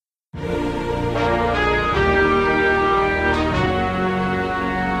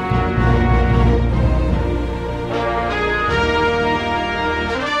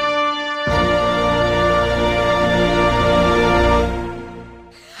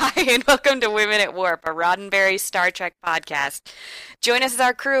Hi, and welcome to Women at Warp, a Roddenberry Star Trek podcast. Join us as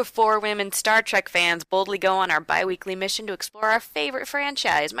our crew of 4 women Star Trek fans boldly go on our bi-weekly mission to explore our favorite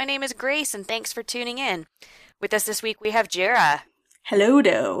franchise. My name is Grace, and thanks for tuning in. With us this week, we have Jira. Hello,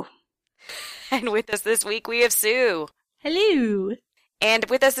 do. And with us this week, we have Sue. Hello. And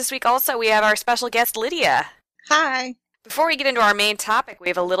with us this week also, we have our special guest, Lydia. Hi. Before we get into our main topic, we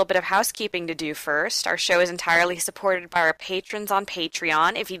have a little bit of housekeeping to do first. Our show is entirely supported by our patrons on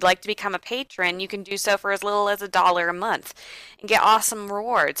Patreon. If you'd like to become a patron, you can do so for as little as $1 a month and get awesome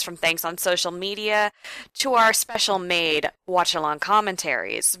rewards, from thanks on social media to our special made watch-along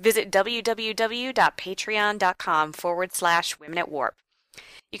commentaries. Visit www.patreon.com/Women at Warp.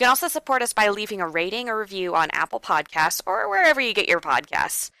 You can also support us by leaving a rating or review on Apple Podcasts or wherever you get your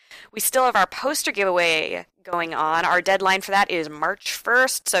podcasts. We still have our poster giveaway going on. Our deadline for that is March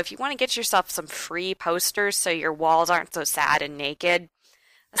 1st, so if you want to get yourself some free posters so your walls aren't so sad and naked,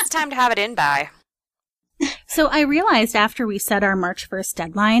 it's time to have it in by. So I realized after we set our March 1st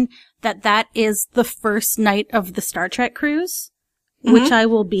deadline that is the first night of the Star Trek cruise, which I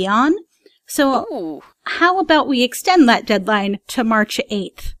will be on. So how about we extend that deadline to March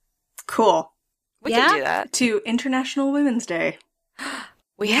 8th? Cool. We can do that. To International Women's Day.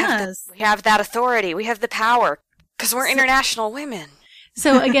 We have that authority. We have the power because we're international women.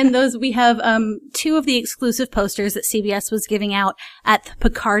 So again, we have 2 of the exclusive posters that CBS was giving out at the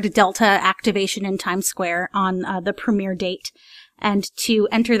Picard Delta activation in Times Square on the premiere date. And to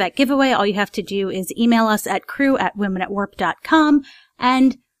enter that giveaway, all you have to do is email us at crew@womenatwarp.com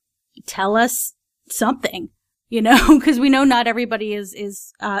and tell us something, because we know not everybody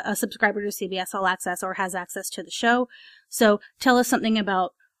is a subscriber to CBS All Access or has access to the show. So tell us something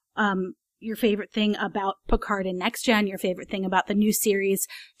about your favorite thing about Picard and Next Gen, your favorite thing about the new series.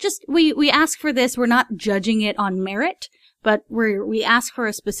 Just, we ask for this. We're not judging it on merit, but we ask for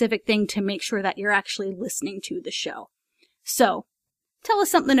a specific thing to make sure that you're actually listening to the show. So tell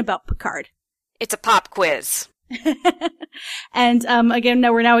us something about Picard. It's a pop quiz. And again,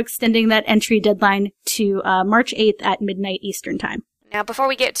 we're now extending that entry deadline to March 8th at midnight Eastern Time. Now, before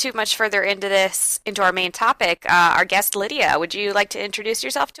we get too much further into our main topic, our guest Lydia, would you like to introduce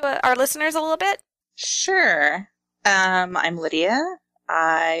yourself to our listeners a little bit? Sure. I'm Lydia.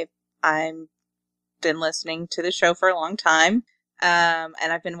 I've been listening to the show for a long time. And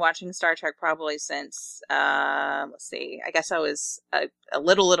I've been watching Star Trek probably since, let's see, I guess I was a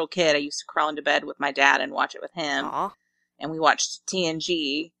little kid. I used to crawl into bed with my dad and watch it with him. Aww. And we watched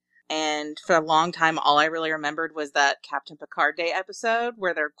TNG. And for a long time, all I really remembered was that Captain Picard Day episode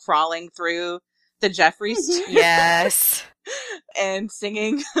where they're crawling through the Jeffries street. Yes. And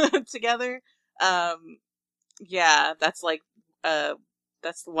singing together. Yeah, that's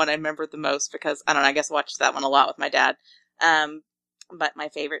that's the one I remember the most because, I don't know, I guess I watched that one a lot with my dad. But my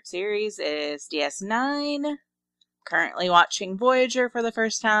favorite series is DS9. Currently watching Voyager for the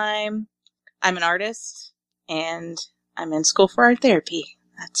first time. I'm an artist, and I'm in school for art therapy.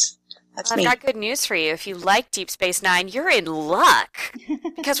 That's me. I've got good news for you. If you like Deep Space Nine, you're in luck.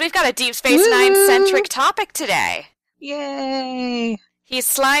 Because we've got a Deep Space Nine-centric topic today. Yay! He's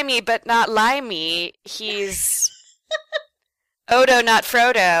slimy, but not limey. He's Odo, not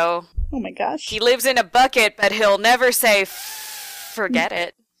Frodo. Oh my gosh. He lives in a bucket, but he'll never say, forget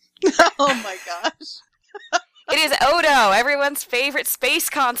it. Oh my gosh. It is Odo, everyone's favorite space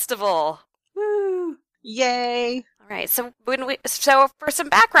constable. Woo! Yay! All right, so for some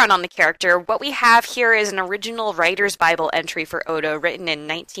background on the character, what we have here is an original Writer's Bible entry for Odo written in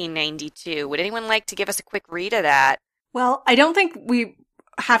 1992. Would anyone like to give us a quick read of that? Well, I don't think we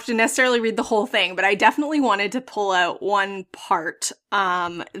have to necessarily read the whole thing, but I definitely wanted to pull out one part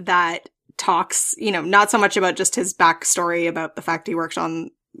that talks, not so much about just his backstory about the fact he worked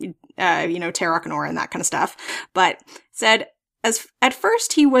on, Terra Canora and that kind of stuff, but said, at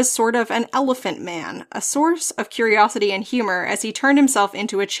first he was sort of an elephant man, a source of curiosity and humor as he turned himself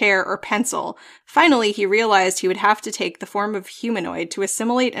into a chair or pencil. Finally, he realized he would have to take the form of humanoid to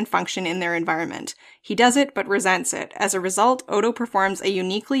assimilate and function in their environment. He does it, but resents it. As a result, Odo performs a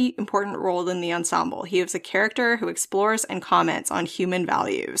uniquely important role in the ensemble. He is a character who explores and comments on human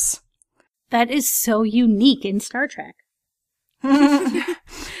values. That is so unique in Star Trek.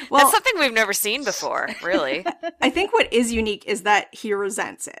 Well, that's something we've never seen before, really. I think what is unique is that he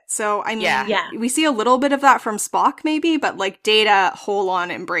resents it. So, I mean, we see a little bit of that from Spock, maybe, but, Data whole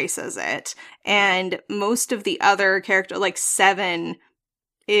on embraces it. And most of the other characters, Seven,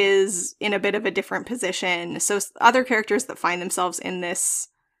 is in a bit of a different position. So, other characters that find themselves in this,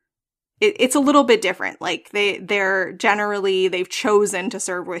 it's a little bit different. They've chosen to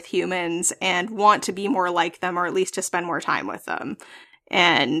serve with humans and want to be more like them, or at least to spend more time with them.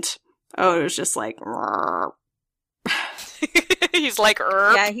 And it was just like, "Rrr." He's like,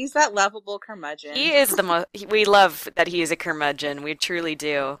 "Erp." Yeah, he's that lovable curmudgeon. He is the most. We love that he is a curmudgeon. We truly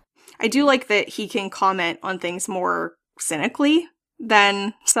do. I do like that he can comment on things more cynically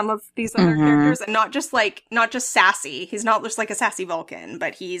than some of these other characters, and not just sassy. He's not just like a sassy Vulcan,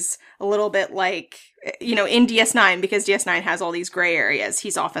 but he's a little bit like, in DS9, because DS9 has all these gray areas,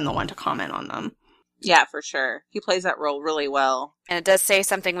 he's often the one to comment on them. Yeah, for sure. He plays that role really well. And it does say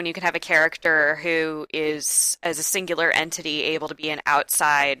something when you can have a character who is, as a singular entity, able to be an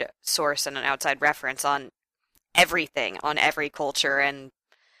outside source and an outside reference on everything, on every culture. And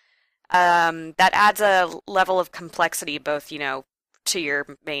that adds a level of complexity, both, to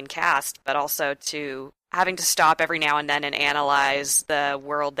your main cast, but also to having to stop every now and then and analyze the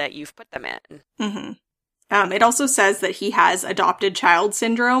world that you've put them in. Mm-hmm. It also says that he has adopted child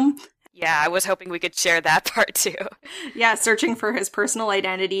syndrome. Yeah, I was hoping we could share that part too. Yeah, searching for his personal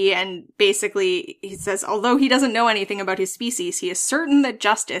identity, and basically he says, although he doesn't know anything about his species, he is certain that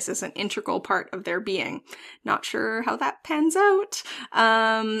justice is an integral part of their being. Not sure how that pans out. But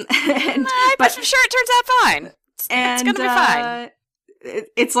I'm sure it turns out fine. It's gonna be fine.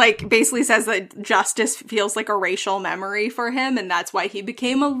 It's like, basically says that justice feels like a racial memory for him, and that's why he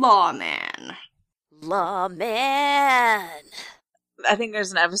became a lawman. Lawman. I think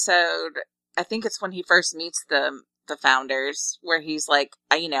there's an episode, I think it's when he first meets the founders, where he's like,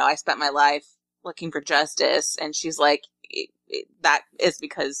 I spent my life looking for justice, and she's like, that is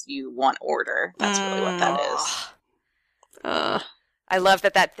because you want order. That's really what that is. I love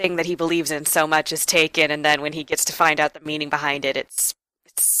that thing that he believes in so much is taken, and then when he gets to find out the meaning behind it, it's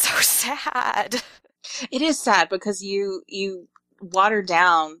so sad. It is sad because you water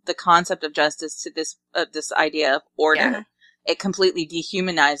down the concept of justice to this idea of order. Yeah. It completely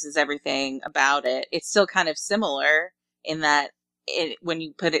dehumanizes everything about it. It's still kind of similar in that when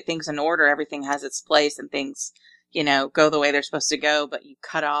you put things in order, everything has its place and things, go the way they're supposed to go, but you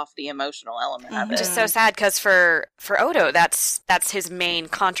cut off the emotional element of it. Which is so sad, because for Odo, that's his main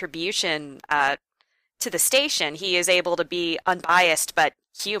contribution to the station. He is able to be unbiased but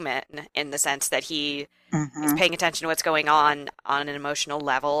human, in the sense that he is paying attention to what's going on an emotional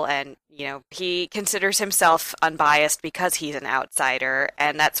level, and he considers himself unbiased because he's an outsider,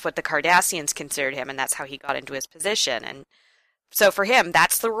 and that's what the Cardassians considered him, and that's how he got into his position. And so for him,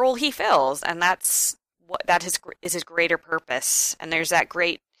 that's the role he fills, and that is his greater purpose. And there's that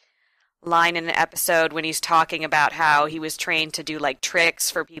great line in an episode when he's talking about how he was trained to do like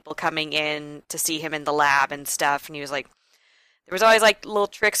tricks for people coming in to see him in the lab and stuff, and he was like, there was always like little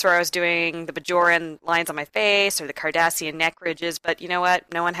tricks where I was doing the Bajoran lines on my face or the Cardassian neck ridges, but you know what?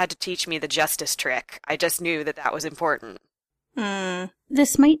 No one had to teach me the justice trick. I just knew that was important.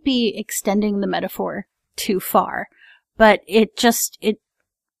 This might be extending the metaphor too far, but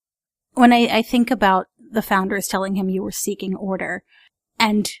when I think about the founders telling him you were seeking order,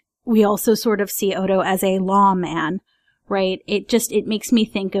 and we also sort of see Odo as a lawman, right? It makes me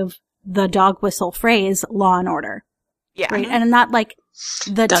think of the dog whistle phrase, law and order. Yeah. Right. And not like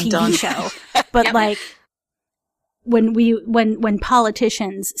the dun, TV dun. show, but Yep. like when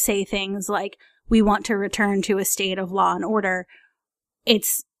politicians say things like, we want to return to a state of law and order,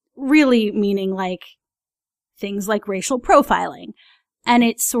 it's really meaning like things like racial profiling. And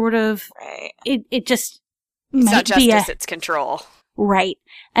it's sort of, Right. it just It's might not be justice, it's control. right.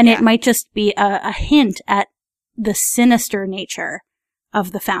 And Yeah. it might just be a hint at the sinister nature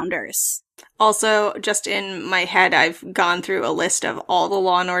of the founders. Also, just in my head, I've gone through a list of all the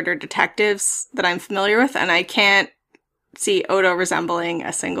Law & Order detectives that I'm familiar with, and I can't see Odo resembling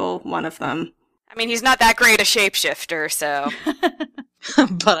a single one of them. I mean, he's not that great a shapeshifter, so.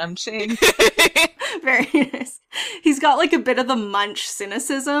 But I'm changed. Very nice. He's got like a bit of the Munch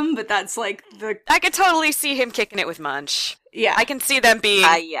cynicism, but that's like the... I could totally see him kicking it with Munch. Yeah. I can see them being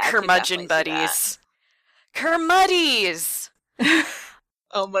yeah, I could curmudgeon definitely buddies. Kermuddies!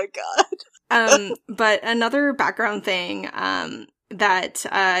 Oh my god. But another background thing that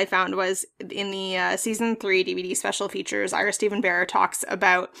I found was in the season 3 DVD special features, Ira Stephen Bear talks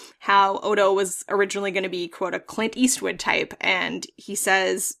about how Odo was originally going to be, quote, a Clint Eastwood type, and he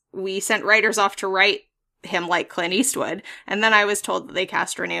says, we sent writers off to write him like Clint Eastwood, and then I was told that they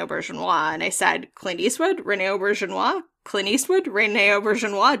cast Rene Auberjonois, and I said, Clint Eastwood? Rene Auberjonois? Clint Eastwood? Rene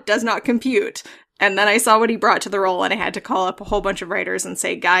Auberjonois does not compute. And then I saw what he brought to the role, and I had to call up a whole bunch of writers and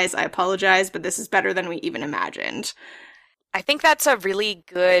say, guys, I apologize, but this is better than we even imagined. I think that's a really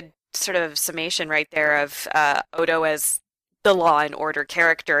good sort of summation right there of Odo as the Law and Order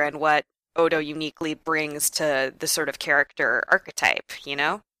character and what Odo uniquely brings to the sort of character archetype, you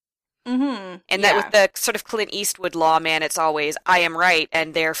know? And that with the sort of Clint Eastwood lawman, it's always, I am right,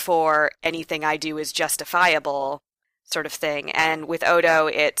 and therefore anything I do is justifiable sort of thing. And with Odo,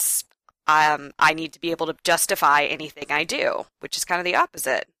 it's, I need to be able to justify anything I do, which is kind of the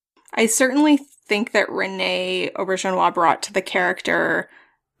opposite. I certainly think that Renee Auberjonois brought to the character,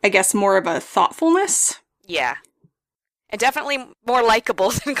 I guess, more of a thoughtfulness. Yeah. And definitely more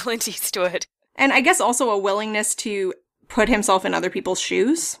likable than Clint Eastwood. And I guess also a willingness to put himself in other people's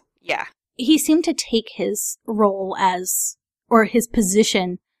shoes. Yeah. He seemed to take his role as, or his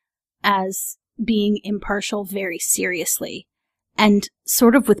position as being impartial very seriously. And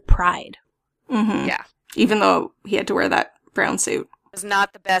sort of with pride. Mm-hmm. Yeah. Even though he had to wear that brown suit. It was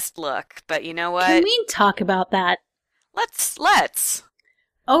not the best look, but you know what? Can we talk about that? Let's.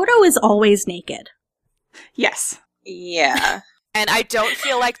 Odo is always naked. Yes. Yeah. And I don't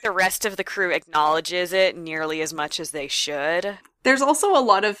feel like the rest of the crew acknowledges it nearly as much as they should. There's also a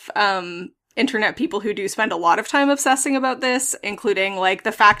lot of internet people who do spend a lot of time obsessing about this, including, like,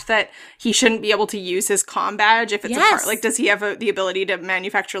 the fact that he shouldn't be able to use his comm badge if it's a part. Like, does he have the ability to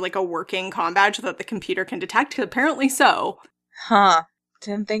manufacture, like, a working comm badge that the computer can detect? Apparently so. Huh.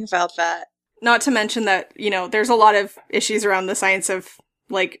 Didn't think about that. Not to mention that, you know, there's a lot of issues around the science of,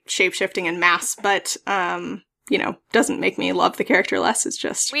 like, shape-shifting and mass, but, you know, doesn't make me love the character less. It's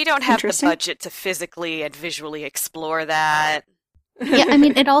just we don't have the budget to physically and visually explore that. Yeah, I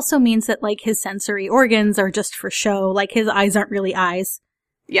mean, it also means that, like, his sensory organs are just for show. Like, his eyes aren't really eyes.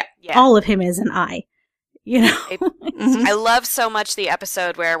 Yeah. All of him is an eye. You know? I love so much the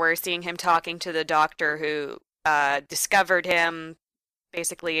episode where we're seeing him talking to the doctor who discovered him,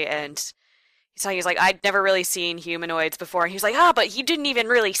 basically, and he's like, I'd never really seen humanoids before. And he's like, but he didn't even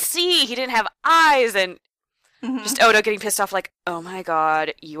really see. He didn't have eyes. And just Odo getting pissed off, like, oh my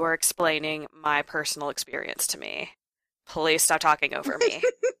god, you are explaining my personal experience to me. Please stop talking over me.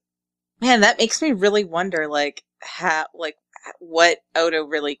 Man, that makes me really wonder, like, how, like, what Odo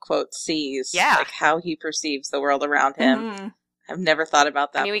really, quote, sees. Yeah. Like, how he perceives the world around him. I've never thought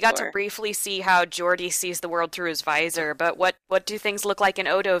about that I mean, we got to briefly see how Geordi sees the world through his visor, but what do things look like in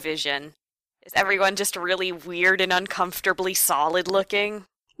Odo vision? Is everyone just really weird and uncomfortably solid looking?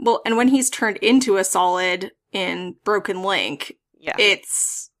 Well, and when he's turned into a solid in Broken Link,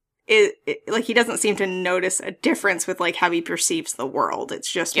 it's like he doesn't seem to notice a difference with like how he perceives the world.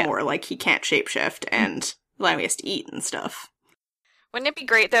 It's just more like he can't shapeshift and allowing us to eat and stuff. Wouldn't it be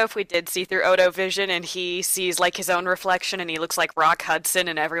great though if we did see through Odo vision and he sees like his own reflection and he looks like Rock Hudson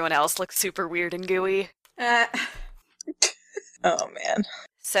and everyone else looks super weird and gooey? Oh man.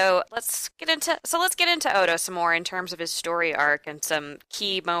 So let's get into Odo some more in terms of his story arc and some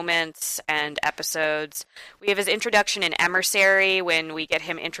key moments and episodes. We have his introduction in Emissary when we get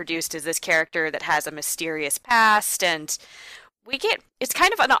him introduced as this character that has a mysterious past, and it's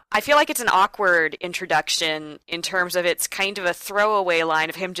kind of I feel like it's an awkward introduction in terms of it's kind of a throwaway line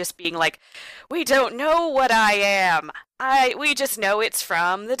of him just being like, we don't know what I am. We just know it's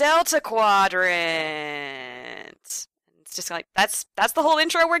from the Delta Quadrant. It's just like, that's the whole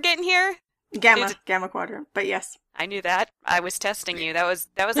intro we're getting here? Gamma Quadrant, but yes. I knew that. I was testing you. That was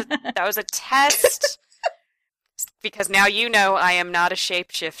a test. Because now you know I am not a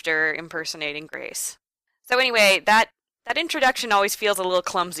shapeshifter impersonating Grace. So anyway, that introduction always feels a little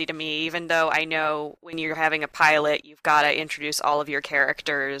clumsy to me, even though I know when you're having a pilot, you've got to introduce all of your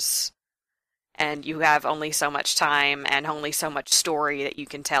characters, and you have only so much time and only so much story that you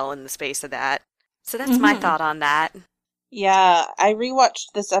can tell in the space of that. So that's my thought on that. Yeah, I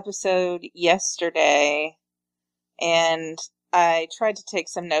rewatched this episode yesterday, and I tried to take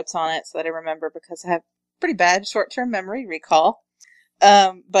some notes on it so that I remember, because I have pretty bad short-term memory recall.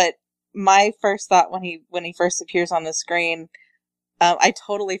 But my first thought when he first appears on the screen, I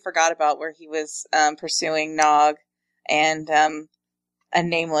totally forgot about where he was pursuing Nog and a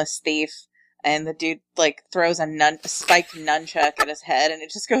nameless thief, and the dude like throws a spiked nunchuck at his head, and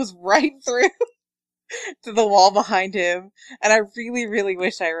it just goes right through to the wall behind him. And I really, really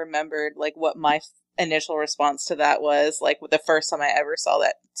wish I remembered like what my initial response to that was, like the first time I ever saw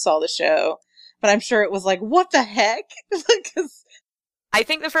the show. But I'm sure it was like, what the heck? Because I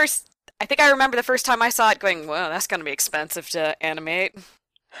think I remember the first time I saw it going, whoa, that's going to be expensive to animate.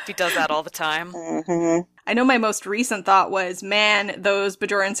 He does that all the time. I know my most recent thought was, man, those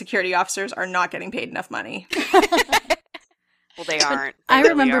Bajoran security officers are not getting paid enough money. Well, they aren't. I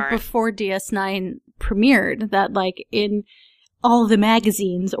remember before DS9 premiered that, like, in all the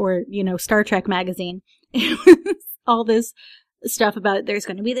magazines, or, you know, Star Trek magazine, it was all this stuff about there's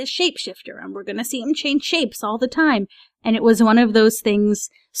going to be this shapeshifter and we're going to see him change shapes all the time. And it was one of those things,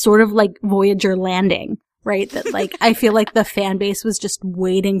 sort of like Voyager landing, right? That like, I feel like the fan base was just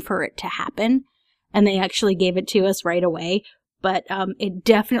waiting for it to happen, and they actually gave it to us right away. But it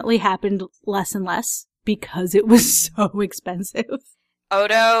definitely happened less and less because it was so expensive.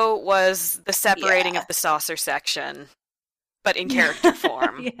 Odo was the separating of the saucer section, but in character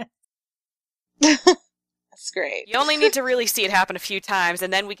form. That's great. You only need to really see it happen a few times,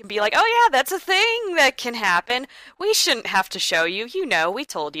 and then we can be like, oh yeah, that's a thing that can happen. We shouldn't have to show you. You know, we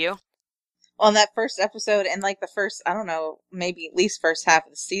told you. On that first episode, and like the first, I don't know, maybe at least first half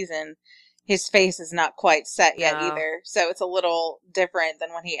of the season, his face is not quite set yet either. So it's a little different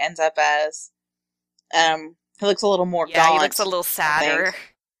than when he ends up as. He looks a little more gaunt. Yeah, he looks a little sadder.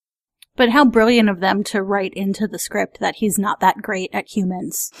 But how brilliant of them to write into the script that he's not that great at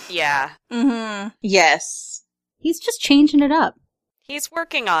humans. Yeah. Mm-hmm. Yes. He's just changing it up. He's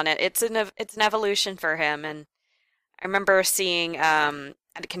working on it. It's an evolution for him. And I remember seeing at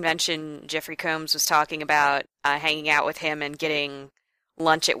a convention, Jeffrey Combs was talking about hanging out with him and getting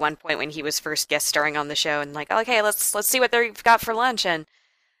lunch at one point when he was first guest starring on the show, and like, okay, let's see what they've got for lunch. And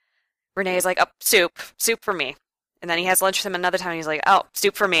Renee's like, oh, soup for me. And then he has lunch with him another time, and he's like, oh,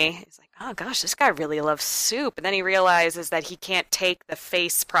 soup for me. He's like, oh gosh, this guy really loves soup. And then he realizes that he can't take the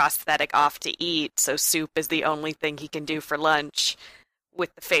face prosthetic off to eat, so soup is the only thing he can do for lunch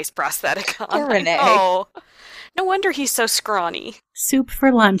with the face prosthetic on. Poor Renee. Oh, no wonder he's so scrawny. Soup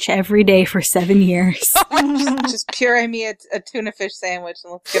for lunch every day for 7 years. Just puree me a tuna fish sandwich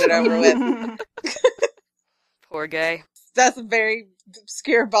and let's get it over with. Poor guy. That's a very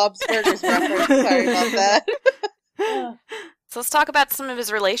obscure Bob's Burgers reference. Sorry about that. So let's talk about some of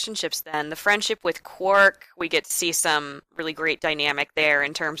his relationships then. The friendship with Quark, we get to see some really great dynamic there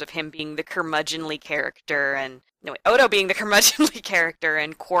in terms of him being the curmudgeonly character, and Odo being the curmudgeonly character,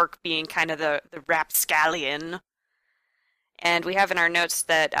 and Quark being kind of the rapscallion. And we have in our notes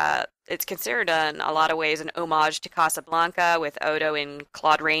that it's considered in a lot of ways an homage to Casablanca, with Odo in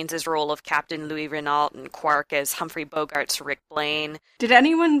Claude Rains' role of Captain Louis Renault and Quark as Humphrey Bogart's Rick Blaine. Did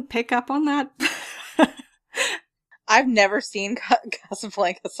anyone pick up on that? I've never seen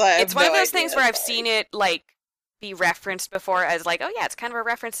Casablanca, so it's one of those things where I've seen it like be referenced before as like, oh yeah, it's kind of a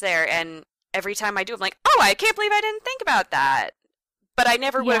reference there, and every time I do, I'm like, oh, I can't believe I didn't think about that. But I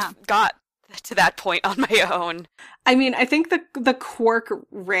never would have got to that point on my own. I mean, I think the Quark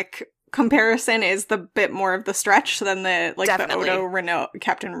Rick comparison is the bit more of the stretch than the Definitely. the Odo Renault,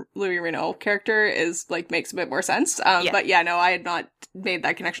 Captain Louis Renault character is like makes a bit more sense. But yeah, no, I had not made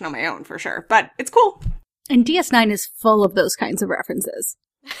that connection on my own for sure. But it's cool. And DS9 is full of those kinds of references.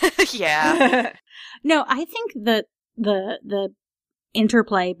 Yeah. No, I think that the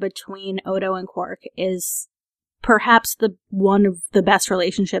interplay between Odo and Quark is perhaps one of the best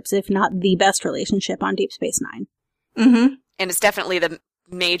relationships, if not the best relationship on Deep Space Nine. Mm-hmm. And it's definitely the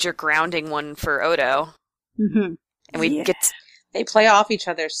major grounding one for Odo. Mm-hmm. And we get they play off each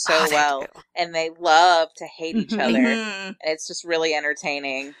other so well, and they love to hate each other. Mm-hmm. And it's just really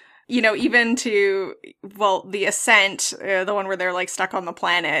entertaining. Even to, the Ascent, the one where they're, like, stuck on the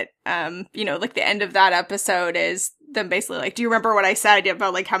planet, like, the end of that episode is them basically like, do you remember what I said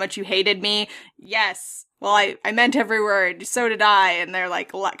about, like, how much you hated me? Yes. Well, I meant every word. So did I. And they're,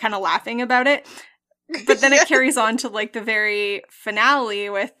 like, kind of laughing about it. But then it carries on to, like, the very finale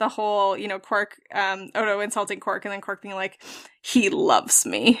with the whole, Quark, Odo insulting Quark, and then Quark being like, he loves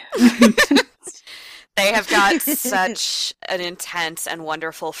me. They have got such an intense and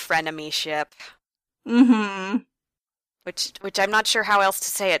wonderful frenemy-ship. Mm-hmm. Which I'm not sure how else to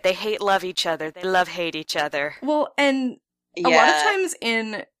say it. They love each other. They hate each other. Well, and a lot of times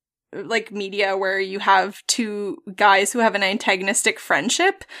in, like, media where you have two guys who have an antagonistic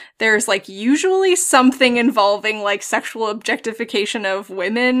friendship, there's, like, usually something involving, like, sexual objectification of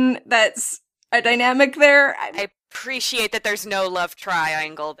women that's a dynamic there. I appreciate that there's no love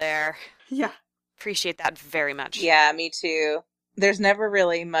triangle there. Yeah. Appreciate that very much. Yeah, me too. There's never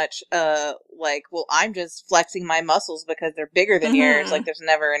really much, I'm just flexing my muscles because they're bigger than yours. Like, there's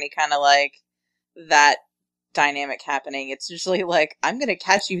never any kind of, like, that dynamic happening. It's usually like, I'm gonna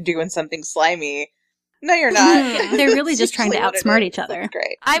catch you doing something slimy. No, you're not. They're really just trying to outsmart each other. That's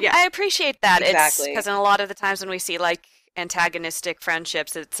great. I appreciate that. Exactly. Because in a lot of the times when we see, like, antagonistic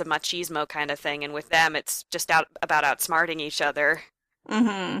friendships, it's a machismo kind of thing, and with them, it's just about outsmarting each other.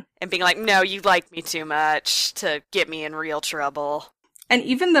 Mm-hmm. And being like, no, you like me too much to get me in real trouble. And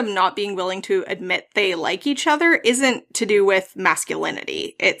even them not being willing to admit they like each other isn't to do with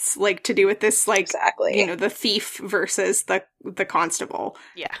masculinity. It's, like, to do with this, like, exactly. The thief versus the constable.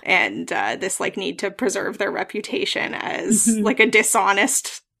 Yeah. And this, like, need to preserve their reputation as, like, a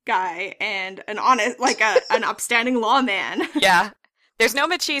dishonest guy and an honest, like, an upstanding lawman. Yeah. There's no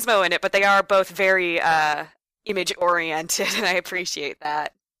machismo in it, but they are both very image-oriented, and I appreciate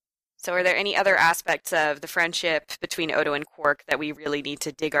that. So are there any other aspects of the friendship between Odo and Quark that we really need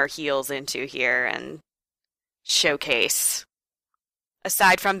to dig our heels into here and showcase?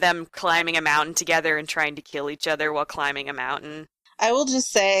 Aside from them climbing a mountain together and trying to kill each other while climbing a mountain. I will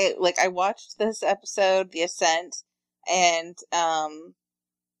just say, like, I watched this episode, The Ascent, and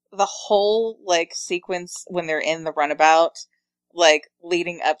the whole, like, sequence when they're in the runabout, like,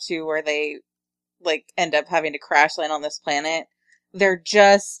 leading up to where they, like, end up having to crash land on this planet, they're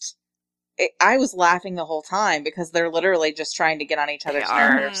just... I was laughing the whole time because they're literally just trying to get on each other's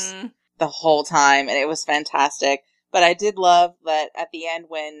nerves the whole time, and it was fantastic. But I did love that at the end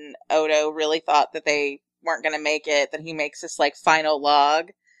when Odo really thought that they weren't going to make it, that he makes this, like, final log,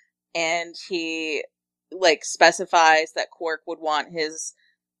 and he, like, specifies that Quark would want his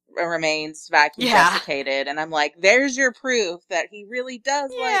remains vacuum desiccated, and I'm like, there's your proof that he really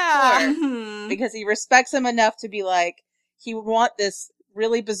does like Quark, because he respects him enough to be like, he would want this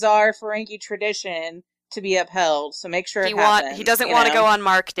really bizarre Ferengi tradition to be upheld, so make sure it happens. He doesn't want to go on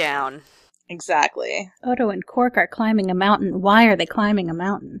Markdown. Exactly. Odo and Quark are climbing a mountain. Why are they climbing a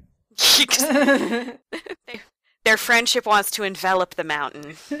mountain? Their friendship wants to envelop the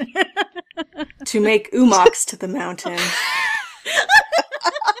mountain. To make umox to the mountain.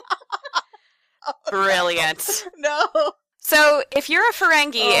 Brilliant. No. So, if you're a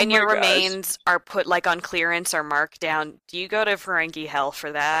Ferengi and your remains are put, like, on clearance or marked down, do you go to Ferengi hell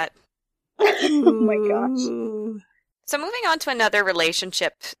for that? Oh my gosh. So, moving on to another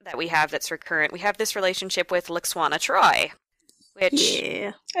relationship that we have that's recurrent, we have this relationship with Lwaxana Troi,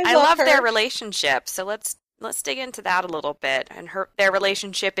 which I love their relationship. So let's dig into that a little bit. And their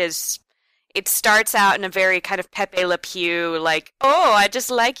relationship it starts out in a very kind of Pepe Le Pew, like, oh, I just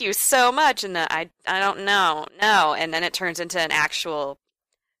like you so much, and I don't know, no, and then it turns into an actual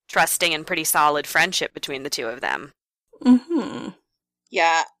trusting and pretty solid friendship between the two of them. Mm-hmm.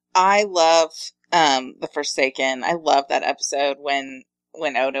 Yeah, I love The Forsaken. I love that episode when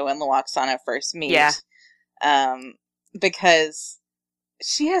Odo and Lwaxana first meet. Yeah. Because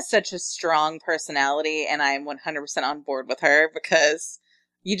she has such a strong personality, and I'm 100% on board with her, because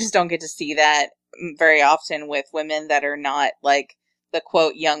you just don't get to see that very often with women that are not, like, the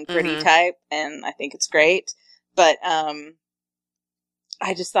quote young pretty type, and I think it's great. But I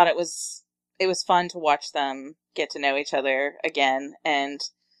just thought it was fun to watch them get to know each other again, and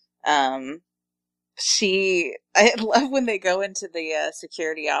I love when they go into the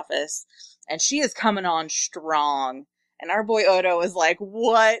security office, and she is coming on strong. And our boy Odo is like,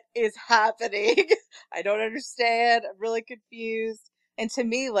 what is happening? I don't understand. I'm really confused. And to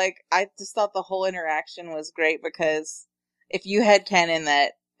me, like, I just thought the whole interaction was great, because if you had canon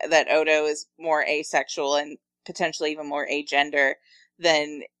that Odo is more asexual and potentially even more agender,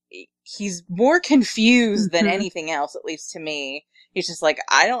 then he's more confused than anything else, at least to me. He's just like,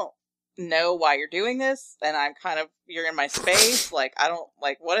 I don't know why you're doing this, and you're in my space. Like, I don't,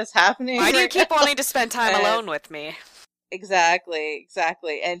 like, what is happening? Why do you keep wanting to spend time alone with me? Exactly.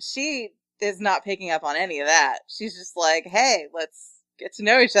 And she is not picking up on any of that. She's just like, hey, let's get to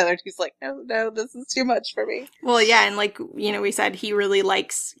know each other. And he's like, no, this is too much for me. Well, yeah, and like, we said, he really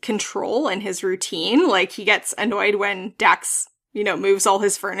likes control and his routine. Like, he gets annoyed when Dax, moves all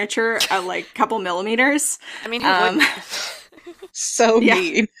his furniture at, like, a couple millimeters. I mean, he would. So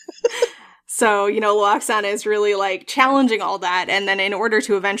mean. So, Lwaxana is really, like, challenging all that, and then in order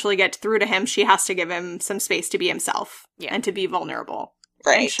to eventually get through to him, she has to give him some space to be himself and to be vulnerable.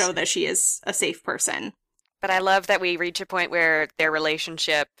 Right. And show that she is a safe person. But I love that we reach a point where their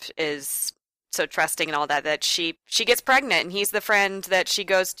relationship is so trusting and all that she gets pregnant, and he's the friend that she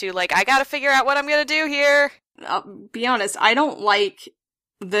goes to, like, I gotta figure out what I'm gonna do here. I'll be honest, I don't like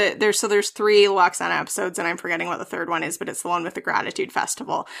there's 3 Lwaxana episodes, and I'm forgetting what the third one is, but it's the one with the Gratitude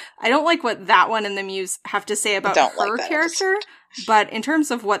Festival. I don't like what that one and the Muse have to say about her character, but in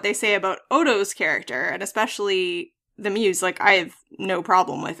terms of what they say about Odo's character, and especially the Muse, like, I have no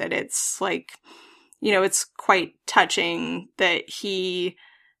problem with it. It's like, it's quite touching that he,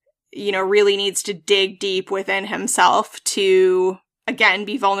 really needs to dig deep within himself to, again,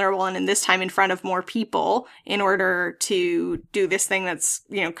 be vulnerable, and in this time in front of more people, in order to do this thing that's,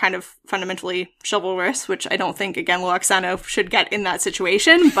 kind of fundamentally chivalrous, which I don't think, again, Lwaxana should get in that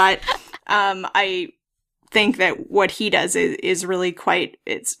situation, but I think that what he does is really quite,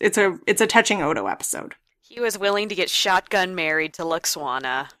 it's a touching Odo episode. He was willing to get shotgun married to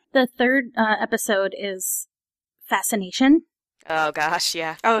Lwaxana. The third episode is Fascination. Oh gosh,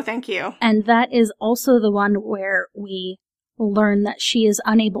 yeah. Oh, thank you. And that is also the one where we learn that she is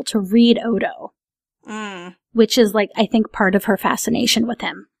unable to read Odo. which is, like, I think part of her fascination with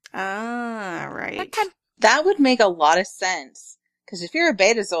him. Ah, right. That would make a lot of sense. Because if you're a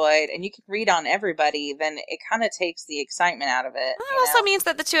Betazoid and you can read on everybody, then it kind of takes the excitement out of it. It also means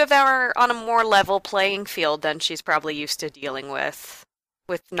that the two of them are on a more level playing field than she's probably used to dealing with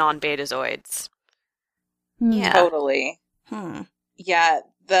non-Betazoids. Yeah. Totally. Yeah,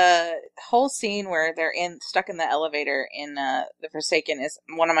 the whole scene where they're stuck in the elevator in The Forsaken is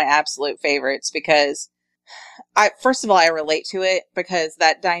one of my absolute favorites because first of all, I relate to it because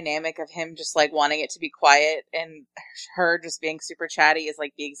that dynamic of him just like wanting it to be quiet and her just being super chatty is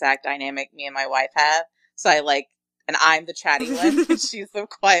like the exact dynamic me and my wife have. So and I'm the chatty one and she's the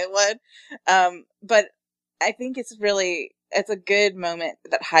quiet one. But I think it's a good moment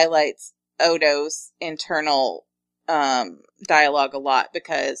that highlights Odo's internal dialogue a lot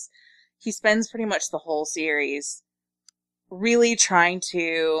because he spends pretty much the whole series really trying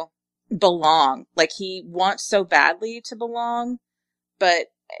to belong. Like, he wants so badly to belong,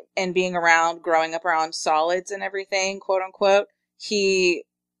 and growing up around solids and everything, quote unquote, he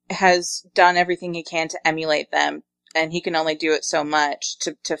has done everything he can to emulate them, and he can only do it so much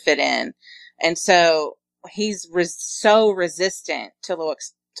to fit in. And so he's so resistant to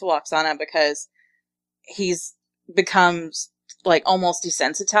Lwaxana because he's becomes like almost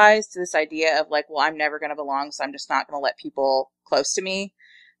desensitized to this idea of like, well, I'm never going to belong, so I'm just not going to let people close to me.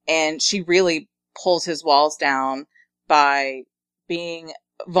 And she really pulls his walls down by being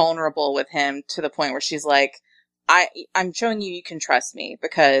vulnerable with him to the point where she's like, I'm showing you can trust me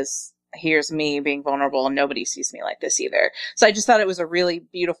because here's me being vulnerable and nobody sees me like this either. So I just thought it was a really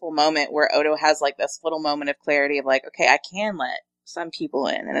beautiful moment where Odo has like this little moment of clarity of like, okay, I can let some people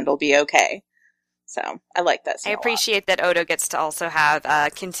in and it'll be okay. So I like that scene I appreciate that Odo gets to also have a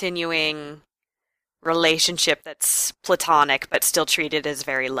continuing relationship that's platonic but still treated as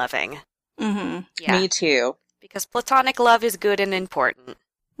very loving. Mm-hmm. Yeah. Me too. Because platonic love is good and important.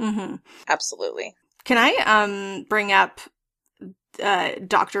 Mm-hmm. Absolutely. Can I bring up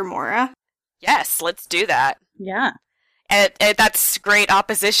Dr. Mora? Yes, let's do that. Yeah. And that's great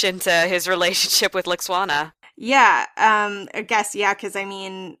opposition to his relationship with Lwaxana. Yeah, I guess, yeah, because I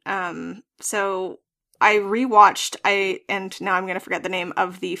mean, so I rewatched, and now I'm going to forget the name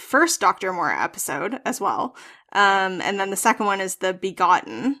of the first Dr. Mora episode as well. And then the second one is The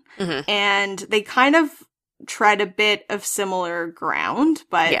Begotten. Mm-hmm. And they kind of tread a bit of similar ground,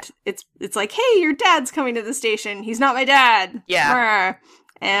 but it's like, hey, your dad's coming to the station. He's not my dad. Yeah.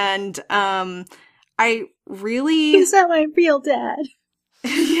 And, I really... He's not my real dad.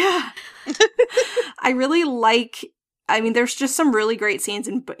 Yeah. I really there's just some really great scenes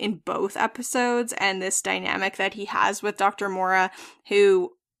in both episodes, and this dynamic that he has with Dr. Mora,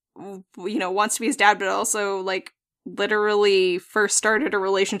 who, wants to be his dad, but also, like, literally first started a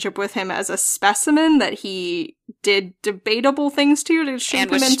relationship with him as a specimen that he did debatable things to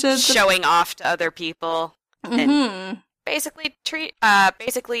shape him into showing off to other people. Mm-hmm. And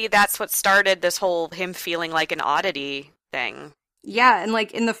basically that's what started this whole him feeling like an oddity thing. Yeah, and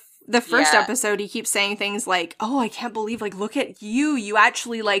like in the first episode, he keeps saying things like, oh, I can't believe, like, look at you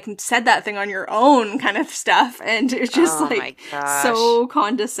actually, like, said that thing on your own kind of stuff. And it's just, so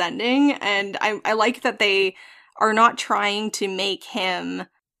condescending. And I like that they are not trying to make him,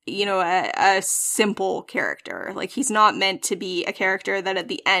 a simple character. Like, he's not meant to be a character that at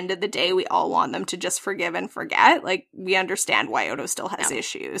the end of the day, we all want them to just forgive and forget. Like, we understand why Odo still has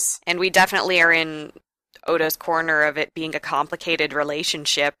issues. And we definitely are in Odo's corner of it being a complicated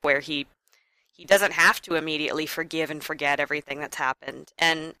relationship where he doesn't have to immediately forgive and forget everything that's happened.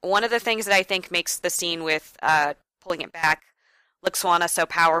 And one of the things that I think makes the scene with pulling it back Lwaxana so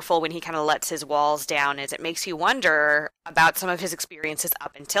powerful when he kind of lets his walls down is it makes you wonder about some of his experiences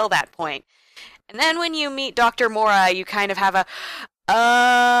up until that point. And then when you meet Dr. Mora, you kind of have a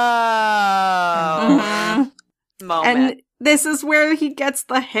moment. And this is where he gets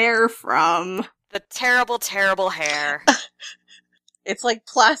the hair from. The terrible, terrible hair. It's like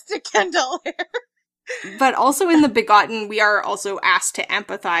plastic Kendall hair. But also in The Begotten, we are also asked to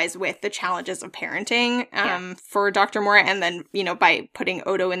empathize with the challenges of parenting for Dr. Mora, and then, by putting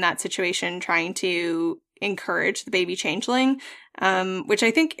Odo in that situation, trying to encourage the baby changeling, which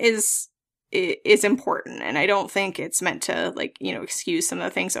I think is important. And I don't think it's meant to, excuse some of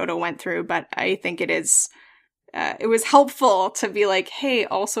the things Odo went through, but I think it is... it was helpful to be like, hey,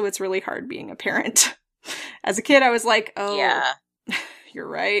 also it's really hard being a parent. As a kid, I was like, oh, yeah, you're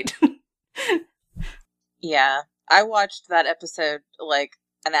right. Yeah. I watched that episode like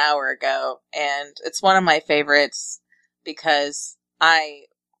an hour ago, and it's one of my favorites because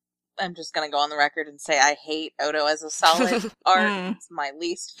I'm just going to go on the record and say I hate Odo as a solid art. It's my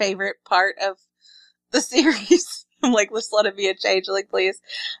least favorite part of the series. I'm like, let's let it be a changeling, please.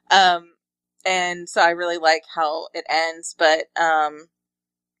 And so I really like how it ends, but,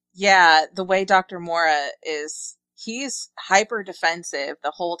 yeah, the way Dr. Mora is, he's hyper defensive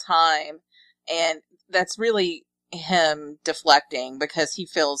the whole time, and that's really him deflecting because he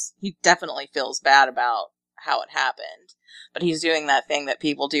definitely feels bad about how it happened, but he's doing that thing that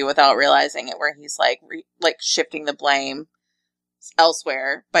people do without realizing it, where he's like shifting the blame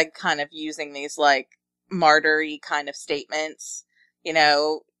elsewhere by kind of using these like martyr-y kind of statements.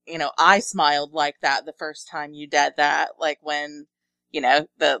 I smiled like that the first time you did that, like when,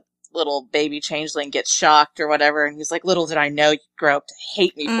 the little baby changeling gets shocked or whatever, and he's like, little did I know you'd grow up to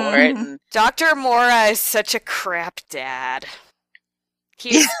hate me for it. And Dr. Mora is such a crap dad.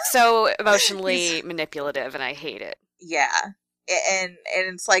 He's so emotionally manipulative, and I hate it. Yeah. And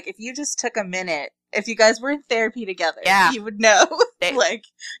it's like, if you just took a minute, if you guys were in therapy together, you would know, like,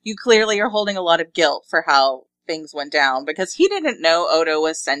 you clearly are holding a lot of guilt for how things went down, because he didn't know Odo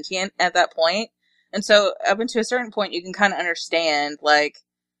was sentient at that point. And so up until a certain point, you can kind of understand, like,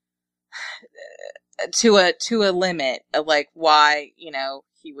 to a limit of like why,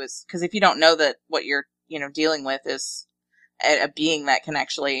 he was, because if you don't know that what you're, dealing with is a being that can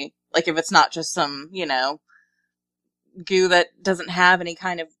actually, like, if it's not just some, goo that doesn't have any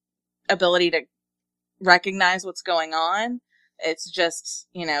kind of ability to recognize what's going on, it's just,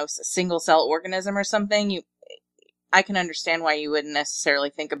 a single cell organism or something, I can understand why you wouldn't necessarily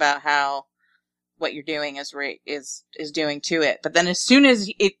think about how what you're doing is doing to it. But then as soon as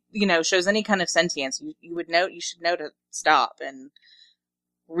it, shows any kind of sentience, you should know to stop and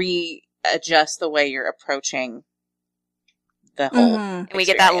readjust the way you're approaching the whole And we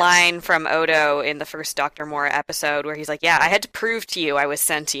get that line from Odo in the first Dr. Mora episode where he's like, yeah, I had to prove to you I was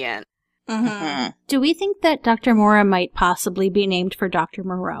sentient. Do we think that Dr. Mora might possibly be named for Dr.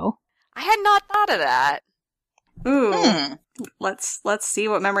 Moreau? I had not thought of that. Ooh. Let's see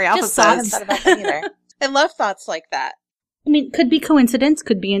what Memory Alpha I haven't says. thought about that either. I love thoughts like that. I mean, could be coincidence,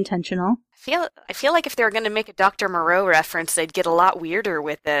 could be intentional. I feel like if they were going to make a Dr. Moreau reference, they'd get a lot weirder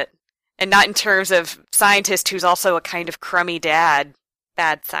with it. And not in terms of scientist who's also a kind of crummy dad.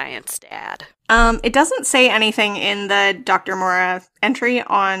 Bad science dad. It doesn't say anything in the Dr. Mora entry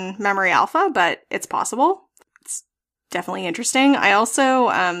on Memory Alpha, but it's possible. It's definitely interesting. I also,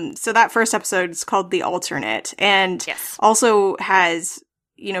 so that first episode is called The Alternate, and also has,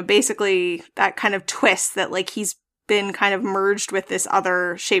 basically that kind of twist that, like, he's been kind of merged with this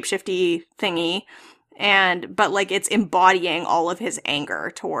other shapeshifty thingy, but, like, it's embodying all of his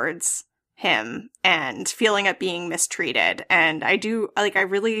anger towards him and feeling at being mistreated. And I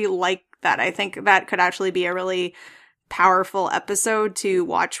really like that. I think that could actually be a really powerful episode to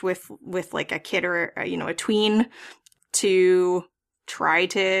watch with like a kid or, a tween, to try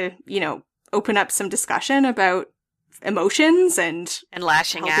to, open up some discussion about emotions and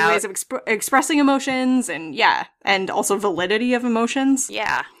lashing out, ways of expressing emotions, and also validity of emotions.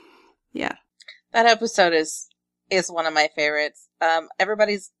 Yeah. That episode is one of my favorites.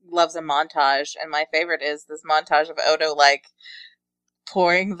 Everybody loves a montage, and my favorite is this montage of Odo, like,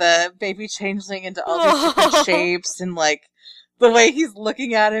 pouring the baby changeling into all these different shapes, and, like, the way he's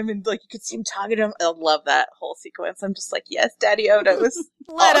looking at him, and, like, you could see him talking to him. I love that whole sequence. I'm just like, yes, Daddy Odo is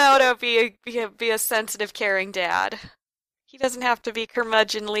Let awesome. Odo be a sensitive, caring dad. He doesn't have to be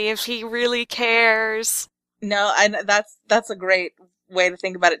curmudgeonly if he really cares. No, and that's a great way to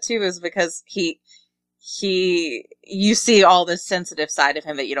think about it, too, is because you see all this sensitive side of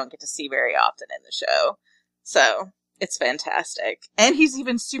him that you don't get to see very often in the show. So it's fantastic. And he's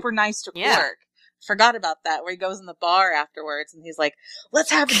even super nice to Quark. Forgot about that, where he goes in the bar afterwards and he's like, let's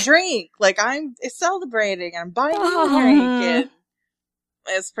have a drink. Like, I'm celebrating. I'm buying you a drink. And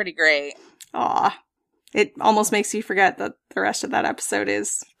it's pretty great. Aw. It almost makes you forget that the rest of that episode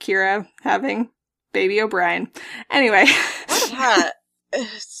is Kira having baby O'Brien. Anyway. Yeah.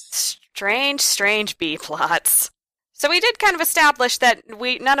 Strange B-plots. So we did kind of establish that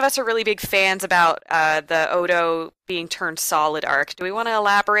none of us are really big fans about the Odo being turned solid arc. Do we want to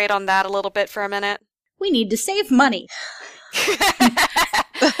elaborate on that a little bit for a minute? We need to save money.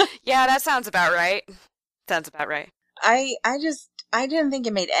 Yeah, that sounds about right. I didn't think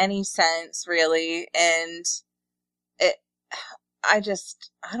it made any sense, really, and I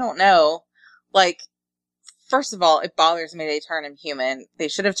don't know. Like, first of all, it bothers me they turn him human. They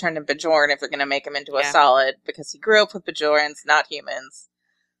should have turned him Bajoran if they're going to make him into a solid, because he grew up with Bajorans, not humans.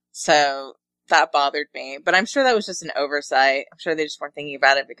 So that bothered me. But I'm sure that was just an oversight. I'm sure they just weren't thinking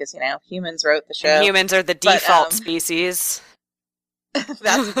about it because, humans wrote the show. And humans are the default species.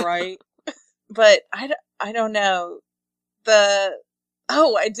 That's right. But I don't know.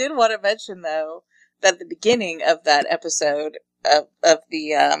 I did want to mention, though, that at the beginning of that episode of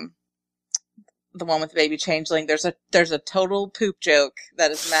the one with the baby changeling, there's a total poop joke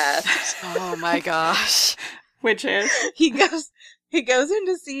that is masked. Oh my gosh. Which is? He goes in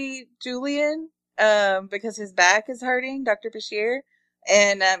to see Julian, because his back is hurting, Dr. Bashir.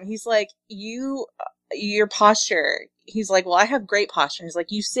 And, he's like, your posture. He's like, well, I have great posture. He's like,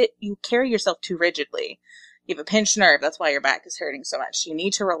 you carry yourself too rigidly. You have a pinched nerve. That's why your back is hurting so much. You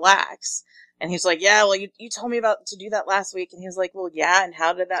need to relax. And he's like, yeah, well, you told me to do that last week. And he was like, well, yeah. And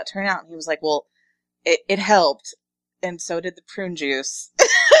how did that turn out? And he was like, well, it helped. And so did the prune juice.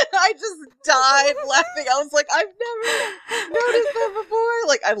 I just died laughing. I was like, I've never noticed that before.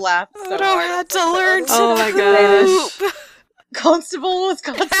 Like, I laughed so hard. I had to learn to Oh my gosh. Constable was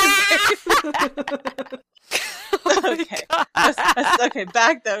constipated. Okay. Okay,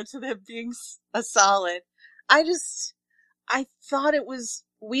 back though to them being a solid. I thought it was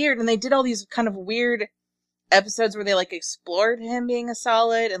weird, and they did all these kind of weird episodes where they like explored him being a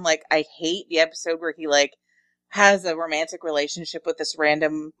solid, and like I hate the episode where he like has a romantic relationship with this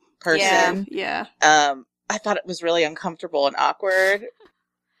random person. Yeah. I thought it was really uncomfortable and awkward.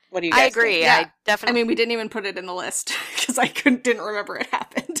 What do you guys I agree. think? Yeah. I definitely. I mean, we didn't even put it in the list because I didn't remember it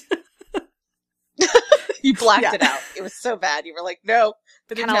happened. You blacked it out. It was so bad. You were like, no,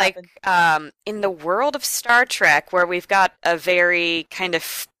 that didn't kind of happen. like in the world of Star Trek, where we've got a very kind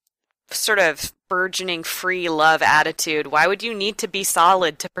of sort of burgeoning free love attitude, why would you need to be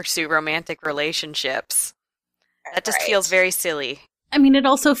solid to pursue romantic relationships? That just feels very silly. I mean, it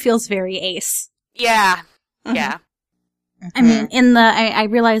also feels very Ace. Yeah. Mhm. Yeah. I mean, I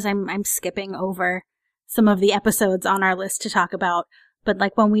realize I'm skipping over some of the episodes on our list to talk about, but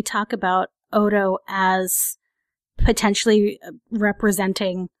like when we talk about Odo as potentially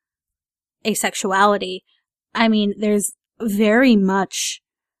representing asexuality, I mean, there's very much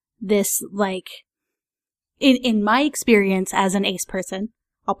this, like, in my experience as an ace person,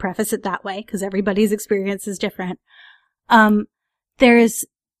 I'll preface it that way because everybody's experience is different. There's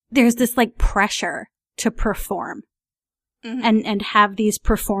this like pressure to perform. Mhm. And have these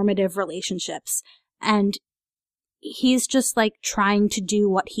performative relationships. And he's just like trying to do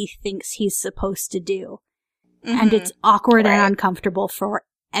what he thinks he's supposed to do. And it's awkward and uncomfortable for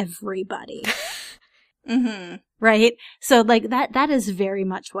everybody. Right? So like that is very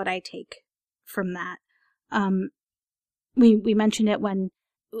much what I take from that. We mentioned it when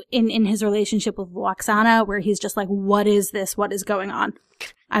in his relationship with Waxana, where he's just like, what is this? What is going on?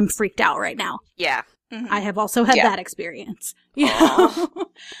 I'm freaked out right now. Yeah. I have also had that experience. You know?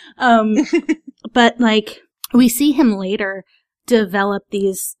 But like, we see him later develop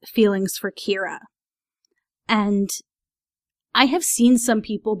these feelings for Kira. And I have seen some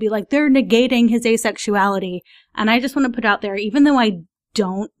people be like, they're negating his asexuality. And I just want to put out there, even though I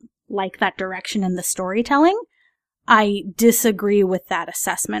don't like that direction in the storytelling, I disagree with that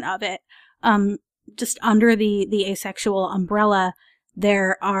assessment of it. Just under the asexual umbrella,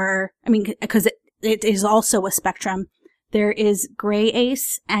 there are, I mean, because it is also a spectrum. There is gray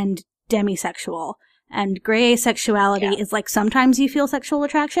ace and demisexual. And gray asexuality is like sometimes you feel sexual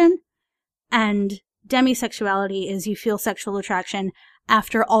attraction, and demisexuality is you feel sexual attraction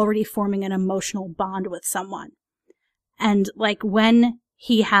after already forming an emotional bond with someone. And like when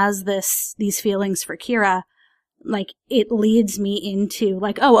he has these feelings for Kira, like it leads me into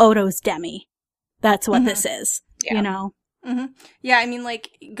like, oh, Odo's demi. That's what this is, you know? Yeah, I mean, like,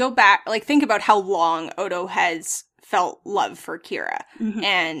 go back, like, think about how long Odo has felt love for Kira.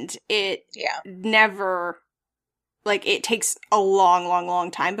 And it never, like, it takes a long, long, long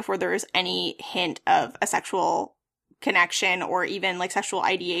time before there is any hint of a sexual connection or even, like, sexual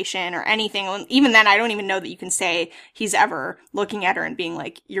ideation or anything. Even then, I don't even know that you can say he's ever looking at her and being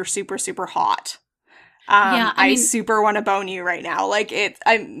like, you're super, super hot. I mean, super want to bone you right now. Like,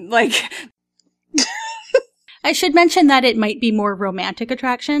 I'm, like... I should mention that it might be more romantic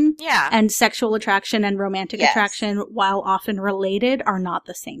attraction. Yeah. And sexual attraction and romantic attraction, while often related, are not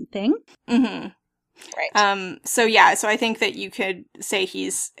the same thing. Right. So I think that you could say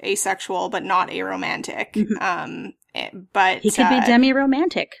he's asexual, but not aromantic. But he could be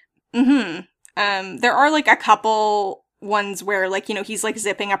demi-romantic. There are like a couple ones where, like, you know, he's like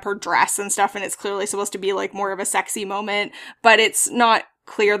zipping up her dress and stuff, and it's clearly supposed to be like more of a sexy moment, but it's not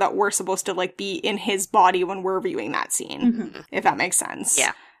clear that we're supposed to like be in his body when we're viewing that scene, if that makes sense.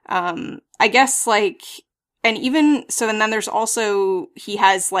 Yeah. I guess like, and even so, and then there's also, he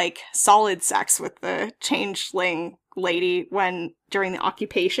has like solid sex with the changeling lady during the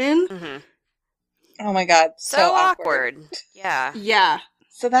occupation. Oh my god, So awkward. Yeah. Yeah.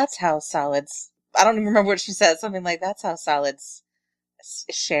 So that's how solids, I don't even remember what she said, something like, that's how solids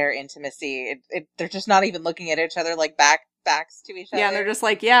share intimacy. They're just not even looking at each other like backs to each other. Yeah, and they're just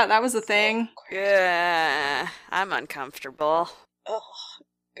like, yeah, that was a thing. Yeah, I'm uncomfortable. Ugh,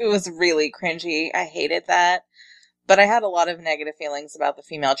 it was really cringy. I hated that. But I had a lot of negative feelings about the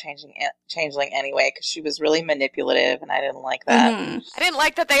female changeling anyway, because she was really manipulative, and I didn't like that. Mm-hmm. I didn't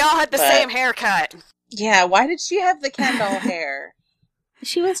like that they all had the same haircut. Yeah, why did she have the Ken doll hair?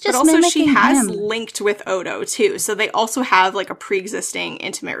 She was just But also she has him. linked with Odo too, so they also have like a pre-existing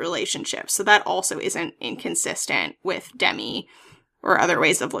intimate relationship. So that also isn't inconsistent with Demi or other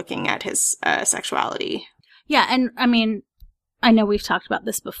ways of looking at his sexuality. Yeah, and I mean, I know we've talked about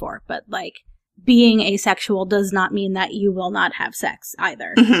this before, but like being asexual does not mean that you will not have sex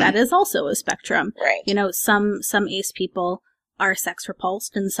either. Mm-hmm. That is also a spectrum. Right. You know, some ace people are sex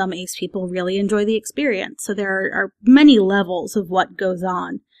repulsed and some ace people really enjoy the experience. So there are many levels of what goes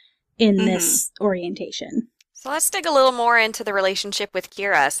on in this orientation. So let's dig a little more into the relationship with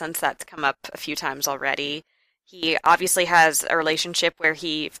Kira, since that's come up a few times already. He obviously has a relationship where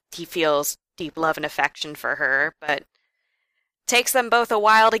he feels deep love and affection for her, but takes them both a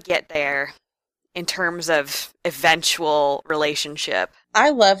while to get there in terms of eventual relationship.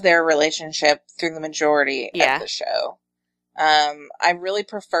 I love their relationship through the majority of the show. I really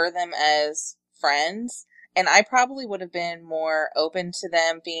prefer them as friends, and I probably would have been more open to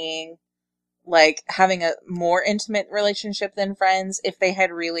them being, like, having a more intimate relationship than friends if they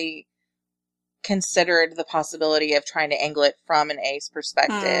had really considered the possibility of trying to angle it from an ace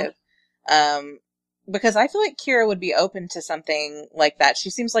perspective. Because I feel like Kira would be open to something like that.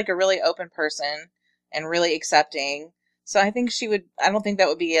 She seems like a really open person and really accepting. So I think I don't think that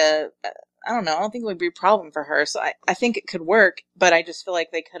would be I don't think it would be a problem for her. So I think it could work, but I just feel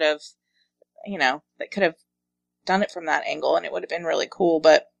like they could have, done it from that angle and it would have been really cool.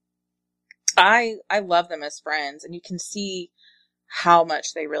 But I love them as friends, and you can see how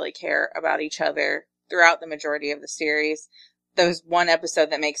much they really care about each other throughout the majority of the series. There's one episode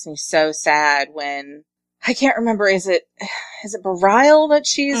that makes me so sad when, I can't remember, is it Barile that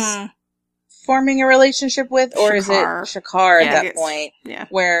she's forming a relationship with, or is it Shakar at that point? Yeah.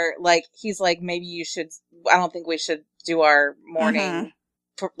 Where, like, he's like, maybe I don't think we should do our morning,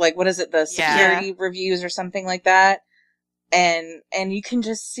 like, what is it, the security reviews or something like that. And you can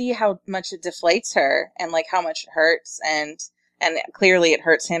just see how much it deflates her and, like, how much it hurts, and clearly it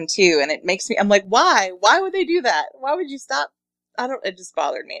hurts him too. And it makes me, I'm like, why would they do that? Why would you stop? It just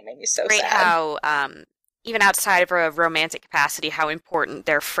bothered me. It made me so Great sad. How, even outside of a romantic capacity, how important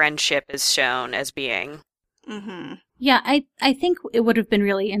their friendship is shown as being. Mm-hmm. Yeah, I think it would have been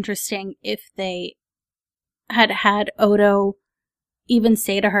really interesting if they had Odo even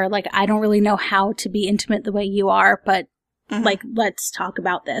say to her, like, I don't really know how to be intimate the way you are, but, like, let's talk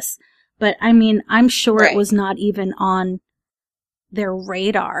about this. But, I mean, I'm sure it was not even on their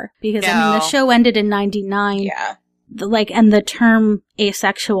radar, because, I mean, the show ended in 99. Yeah. And the term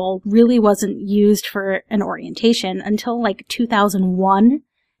asexual really wasn't used for an orientation until, like, 2001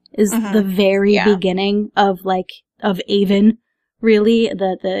 is the very beginning of AVEN, really,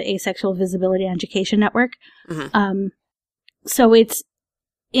 the Asexual Visibility and Education Network. So it's,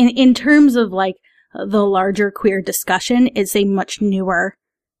 in terms of, like, the larger queer discussion, it's a much newer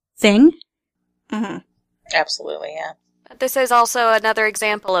thing. Absolutely, yeah. This is also another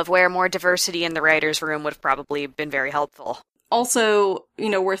example of where more diversity in the writer's room would have probably been very helpful. Also,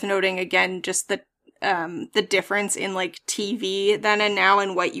 worth noting again, just the difference in, like, TV then and now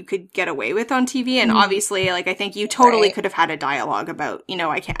and what you could get away with on TV. And obviously, like, I think you totally could have had a dialogue about,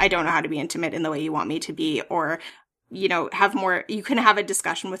 I don't know how to be intimate in the way you want me to be, or, you can have a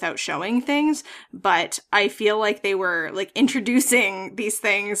discussion without showing things. But I feel like they were, like, introducing these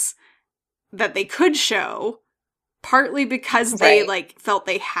things that they could show, partly because they, like, felt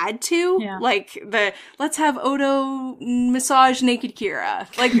they had to. Yeah. Like, let's have Odo massage naked Kira.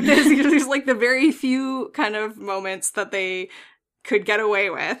 Like, there's, like, the very few kind of moments that they could get away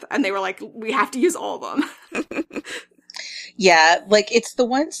with, and they were like, we have to use all of them. Yeah, like, it's the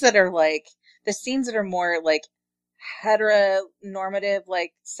ones that are, like, the scenes that are more, like, heteronormative,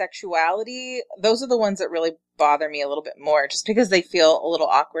 like, sexuality, those are the ones that really bother me a little bit more, just because they feel a little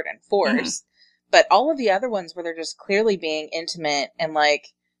awkward and forced. But all of the other ones where they're just clearly being intimate and, like,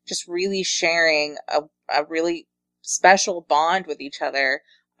 just really sharing a really special bond with each other,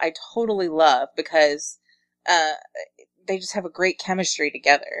 I totally love, because they just have a great chemistry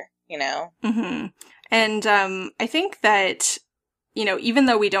together, And I think that, even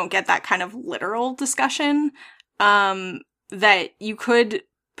though we don't get that kind of literal discussion, that you could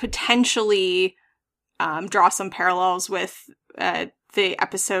potentially draw some parallels with the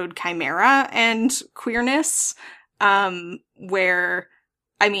episode Chimera and queerness, where,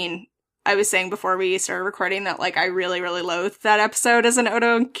 I mean, I was saying before we started recording that, like, I really, really loathed that episode as an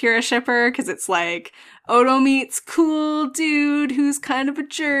Odo and Kira shipper, because it's like, Odo meets cool dude who's kind of a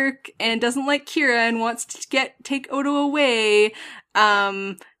jerk and doesn't like Kira and wants to take Odo away.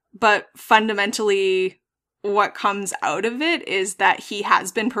 But fundamentally, what comes out of it is that he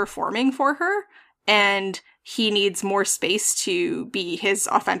has been performing for her, and he needs more space to be his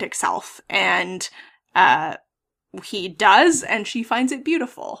authentic self. And, he does, and she finds it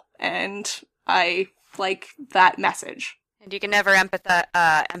beautiful. And I like that message. And you can never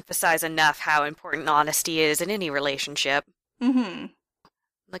emphasize enough how important honesty is in any relationship. Mm-hmm.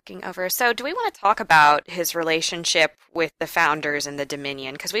 Looking over. So do we want to talk about his relationship with the Founders and the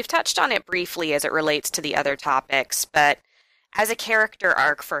Dominion? Because we've touched on it briefly as it relates to the other topics, but as a character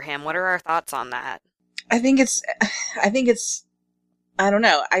arc for him, what are our thoughts on that? I think it's, I don't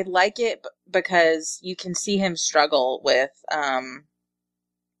know. I like it because you can see him struggle with,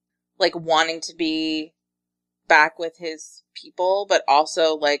 like, wanting to be back with his people, but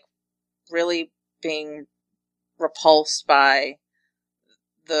also, like, really being repulsed by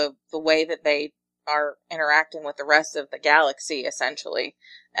the way that they are interacting with the rest of the galaxy, essentially.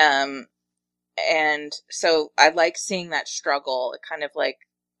 And so I like seeing that struggle. It kind of, like,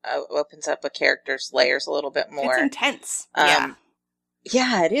 opens up a character's layers a little bit more. It's intense.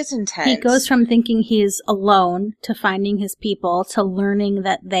 Yeah, it is intense. He goes from thinking he's alone to finding his people to learning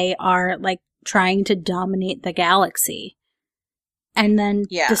that they are, like, trying to dominate the galaxy. And then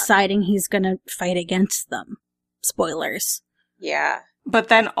deciding he's gonna fight against them. Spoilers. Yeah. But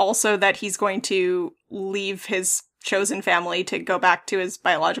then also that he's going to leave his chosen family to go back to his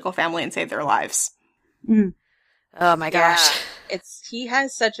biological family and save their lives. Mm. Oh my gosh. He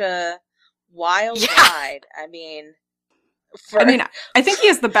has such a wild ride. I mean, I think he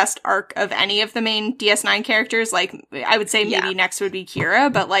has the best arc of any of the main DS9 characters. Like, I would say maybe next would be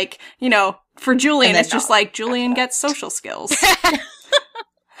Kira, but, like, you know, for Julian, it's just like Julian gets social skills.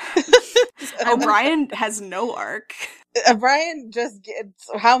 O'Brien has no arc. O'Brien just gets,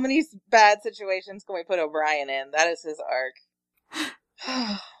 how many bad situations can we put O'Brien in? That is his arc.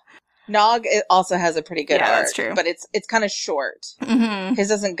 Nog also has a pretty good arc. That's true. But it's kind of short. Mm-hmm. His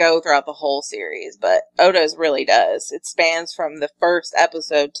doesn't go throughout the whole series, but Odo's really does. It spans from the first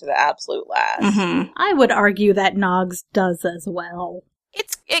episode to the absolute last. Mm-hmm. I would argue that Nog's does as well.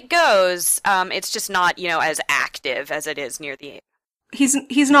 It goes. It's just not, you know, as active as it is near the...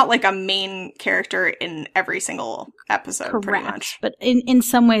 He's not like a main character in every single episode, Correct. pretty much. But in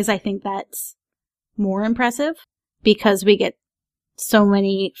some ways, I think that's more impressive because we get so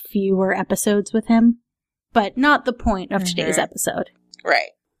many fewer episodes with him, but not the point of today's episode.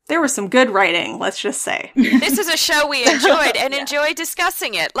 Right. There was some good writing, let's just say. This is a show we enjoyed and enjoy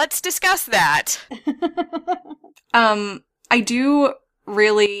discussing it. Let's discuss that. I do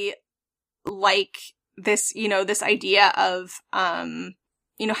really like this, you know, this idea of,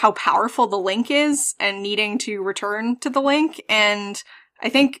 you know, how powerful the link is and needing to return to the link. And I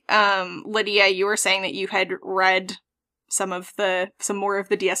think, Lydia, you were saying that you had read some more of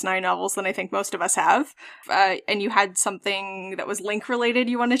the DS9 novels than I think most of us have. And you had something that was link related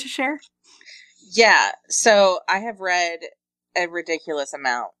you wanted to share? Yeah. So I have read a ridiculous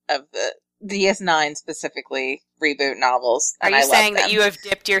amount of the DS9 specifically reboot novels. Are you saying that you have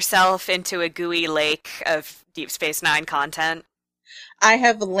dipped yourself into a gooey lake of Deep Space Nine content? I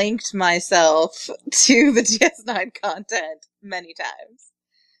have linked myself to the DS9 content many times.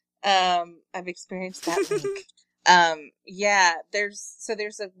 I've experienced that link. There's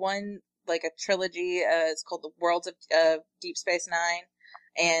a trilogy, it's called The Worlds of Deep Space Nine,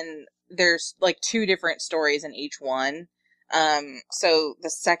 and there's like 2 different stories in each one. So the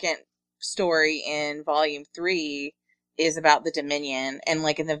second story in volume 3 is about the Dominion, and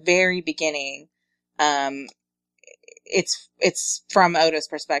like in the very beginning, it's from Odo's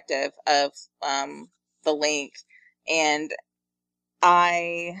perspective of the link, and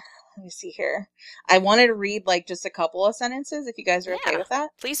let me see here. I wanted to read like just a couple of sentences if you guys are okay with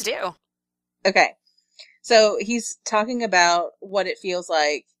that. Please do. Okay. So he's talking about what it feels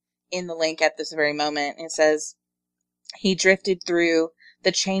like in the link at this very moment. It says, he drifted through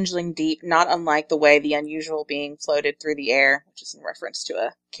the changeling deep, not unlike the way the unusual being floated through the air, which is in reference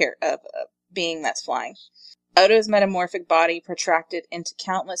to a being that's flying. Odo's metamorphic body protracted into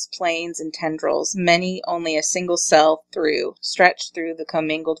countless planes and tendrils, many only a single cell through, stretched through the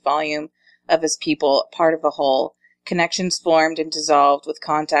commingled volume of his people, part of a whole. Connections formed and dissolved with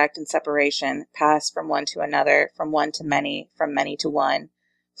contact and separation, passed from one to another, from one to many, from many to one.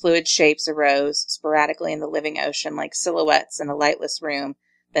 Fluid shapes arose sporadically in the living ocean like silhouettes in a lightless room,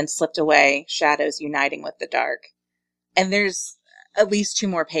 then slipped away, shadows uniting with the dark. And there's at least 2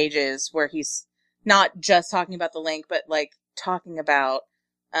 more pages where he's not just talking about the link, but like talking about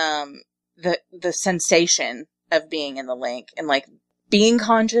the sensation of being in the link and like being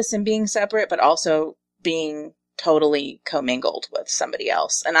conscious and being separate, but also being totally commingled with somebody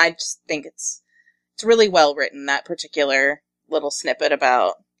else. And I just think it's really well written, that particular little snippet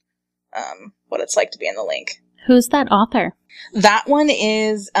about what it's like to be in the link. Who's that author? That one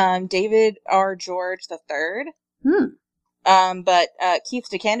is David R. George III. But Keith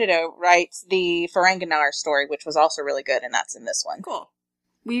DeCandido writes the Ferenginar story, which was also really good, and that's in this one. Cool.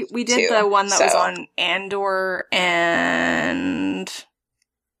 We did too, the one that was so. on Andor and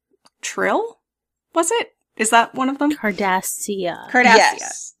Trill? Was it? Is that one of them? Cardassia.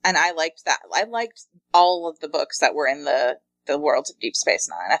 Yes, and I liked that. I liked all of the books that were in the Worlds of Deep Space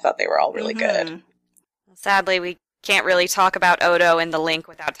Nine. I thought they were all really good. Sadly, we can't really talk about Odo in the link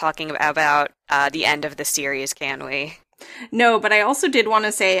without talking about the end of the series, can we? No, but I also did want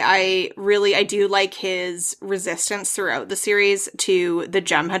to say I do like his resistance throughout the series to the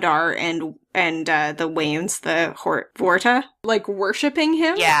Jem'Hadar and the Waynes, the Vorta, like worshipping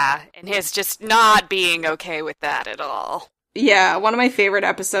him. Yeah, and his just not being okay with that at all. Yeah, one of my favorite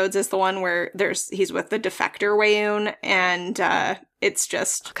episodes is the one where he's with the defector Wayoon, and it's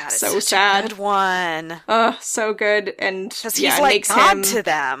just so sad. A good one. Oh, so good, and because he's like God to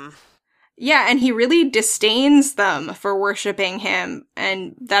them. Yeah, and he really disdains them for worshipping him.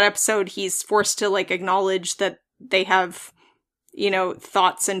 And that episode, he's forced to like acknowledge that they have,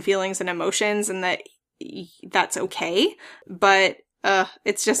 thoughts and feelings and emotions, and that that's okay. But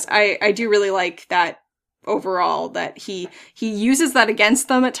it's just I do really like that. Overall, that he uses that against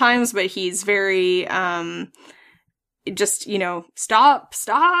them at times, but he's very just stop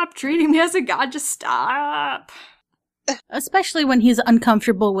treating me as a god, just stop. Especially when he's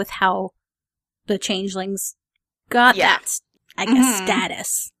uncomfortable with how the changelings got that, I guess,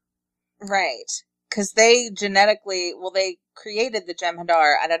 status. Right. Because they they created the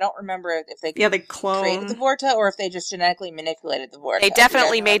Jem'Hadar, and I don't remember if they they created the Vorta or if they just genetically manipulated the Vorta. They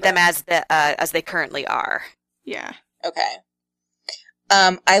definitely made them as they currently are. Yeah. Okay.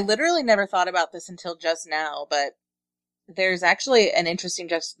 I literally never thought about this until just now, but there's actually an interesting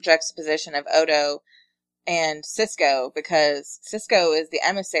juxtaposition of Odo and Sisko, because Sisko is the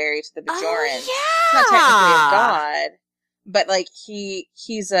emissary to the Bajorans. Oh, yeah! He's not technically a god, but like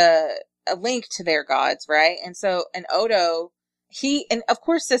he's a link to their gods, right? And Odo, and of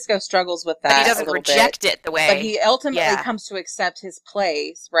course Sisko struggles with that. But he doesn't reject it the way. But he ultimately comes to accept his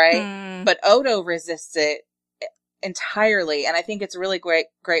place, right? But Odo resists it entirely, and I think it's a really great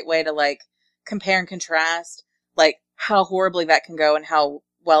way to like compare and contrast like how horribly that can go and how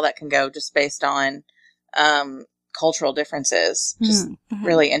well that can go just based on cultural differences. Just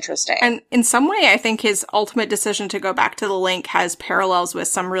really interesting. And in some way, I think his ultimate decision to go back to the link has parallels with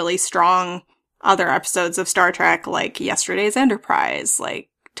some really strong other episodes of Star Trek, like Yesterday's Enterprise, like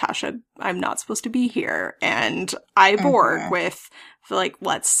Tasha, I'm not supposed to be here, and I Borg with like,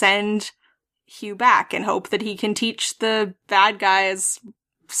 let's send Hugh back and hope that he can teach the bad guys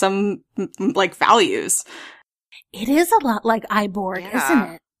some like values. It is a lot like Iborg,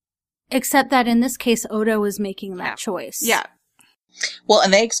 isn't it? Except that in this case, Odo is making that choice. Yeah. Well,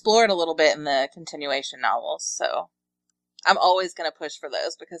 and they explore it a little bit in the continuation novels, so I'm always going to push for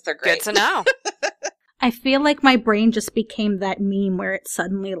those because they're great. Good to know. I feel like my brain just became that meme where it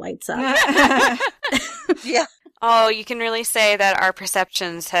suddenly lights up. Yeah. Oh, you can really say that our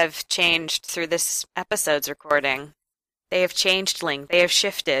perceptions have changed through this episode's recording. They have changed, Ling. They have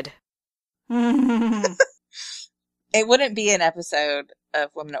shifted. It wouldn't be an episode of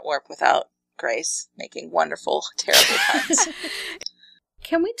Women at Warp without Grace making wonderful, terrible puns.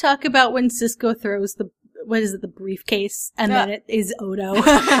 Can we talk about when Sisko throws the briefcase, and then it is Odo?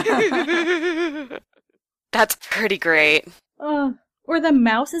 That's pretty great. Or the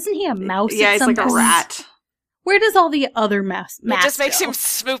mouse. Isn't he a mouse? Yeah, he's like a rat. Where does all the other mass It just makes him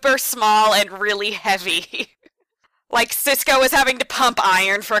super small and really heavy. Like Sisko was having to pump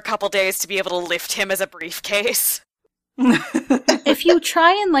iron for a couple days to be able to lift him as a briefcase. If you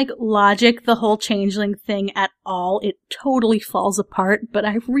try and like logic the whole changeling thing at all, it totally falls apart, but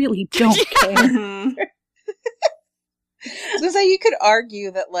I really don't care. So you could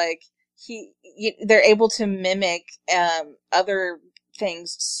argue that like they're able to mimic other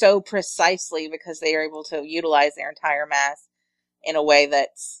things so precisely because they are able to utilize their entire mass in a way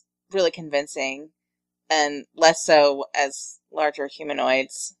that's really convincing, and less so as larger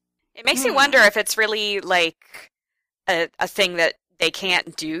humanoids. It makes me wonder if it's really like a thing that they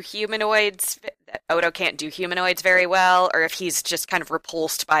can't do humanoids, that Odo can't do humanoids very well, or if he's just kind of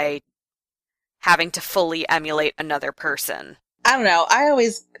repulsed by having to fully emulate another person. I don't know. I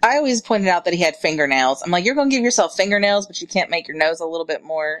always pointed out that he had fingernails. I'm like, you're going to give yourself fingernails, but you can't make your nose a little bit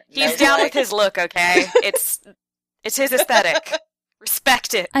more. He's down with his look, okay? It's his aesthetic.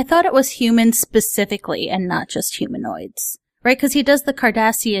 Respect it. I thought it was humans specifically and not just humanoids. Right? Because he does the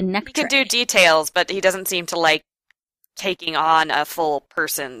Cardassian neck He can tray. do details, but he doesn't seem to like taking on a full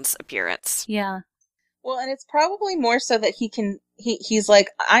person's appearance. Yeah. Well, and it's probably more so that he's like,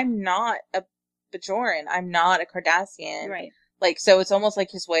 I'm not a Bajoran. I'm not a Cardassian. Right. Like, so it's almost like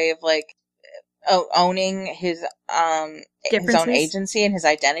his way of, like, owning his own agency and his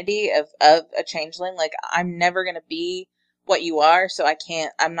identity of a changeling. Like, I'm never going to be what you are, so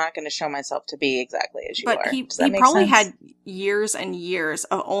I'm not going to show myself to be exactly as you are. But he make probably sense? had years and years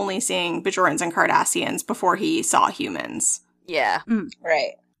of only seeing Bajorans and Cardassians before he saw humans. Yeah.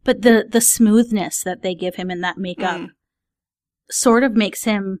 Right. But the smoothness that they give him in that makeup sort of makes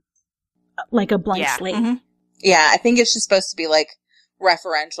him like a blank slate. Mm-hmm. Yeah, I think it's just supposed to be, like,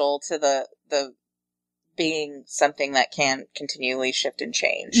 referential to the being something that can continually shift and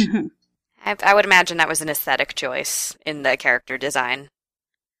change. Mm-hmm. I would imagine that was an aesthetic choice in the character design.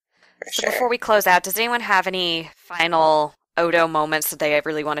 So before we close out, does anyone have any final Odo moments that they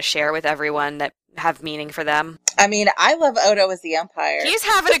really want to share with everyone that have meaning for them? I mean, I love Odo as the Umpire. He's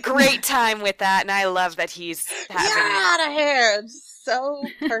having a great time with that, and I love that he's having... Get out of here! It's so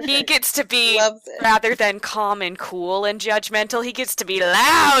perfect. He gets to be, Loves it. rather than calm and cool and judgmental, he gets to be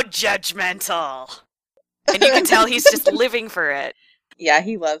loud judgmental. And you can tell he's just living for it. Yeah,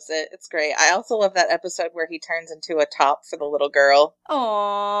 he loves it. It's great. I also love that episode where he turns into a top for the little girl.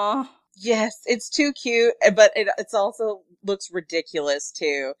 Aww. Yes, it's too cute, but it's also looks ridiculous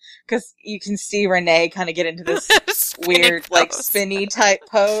too, because you can see Renee kind of get into this weird, like, spinny type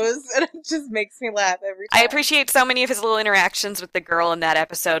pose, and it just makes me laugh every time. I appreciate so many of his little interactions with the girl in that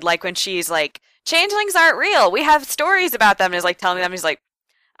episode, like when she's like, changelings aren't real, we have stories about them, and is like telling them, he's like,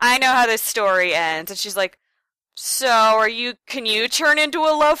 I know how this story ends, and she's like, so can you turn into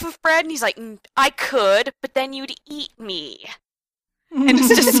a loaf of bread? And he's like, I could, but then you'd eat me. And it's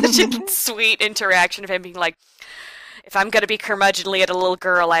just such a sweet interaction of him being like, if I'm going to be curmudgeonly at a little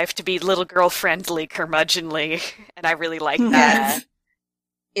girl, I have to be little girl friendly curmudgeonly. And I really like that. Yeah.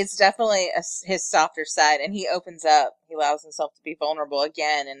 It's definitely his softer side, and he opens up. He allows himself to be vulnerable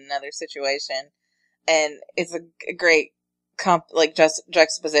again in another situation. And it's a great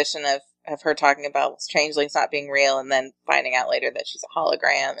juxtaposition of her talking about changelings not being real and then finding out later that she's a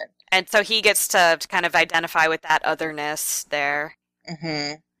hologram. And so he gets to kind of identify with that otherness there.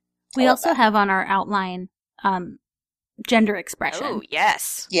 Mm-hmm. We also have on our outline gender expression. Oh,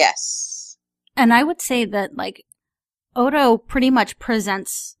 yes. Yes. And I would say that, like, Odo pretty much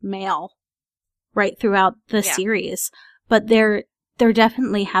presents male right throughout the series. But there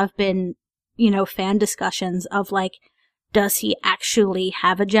definitely have been, fan discussions of, like, does he actually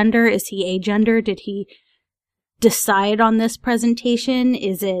have a gender? Is he agender? Did he decide on this presentation?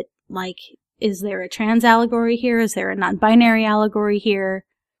 Is it, like, is there a trans allegory here? Is there a non-binary allegory here?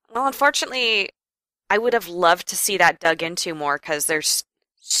 Well, unfortunately, I would have loved to see that dug into more because there's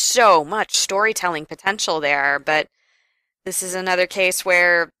so much storytelling potential there, but this is another case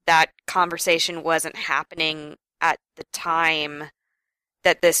where that conversation wasn't happening at the time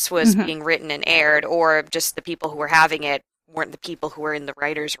that this was being written and aired, or just the people who were having it weren't the people who were in the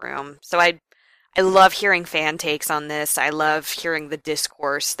writer's room. So I love hearing fan takes on this. I love hearing the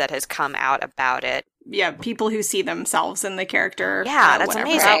discourse that has come out about it. Yeah, people who see themselves in the character. Yeah, that's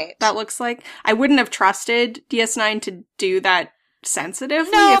amazing. That looks like. I wouldn't have trusted DS9 to do that sensitively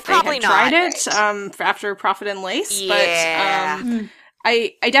if they had tried it after Prophet and Lace. Yeah. But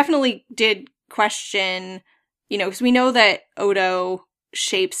I definitely did question, because we know that Odo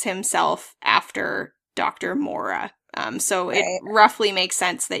shapes himself after Dr. Mora. So it roughly makes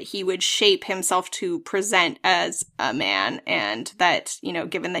sense that he would shape himself to present as a man, and that,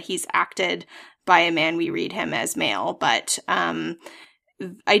 given that he's acted by a man, we read him as male. But I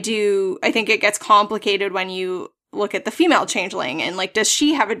think it gets complicated when you look at the female changeling, and, like, does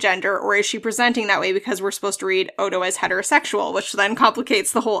she have a gender, or is she presenting that way because we're supposed to read Odo as heterosexual, which then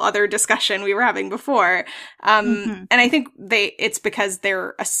complicates the whole other discussion we were having before. And I think it's because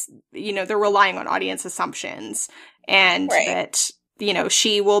they're relying on audience assumptions, and that,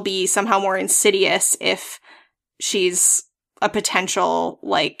 she will be somehow more insidious if she's a potential,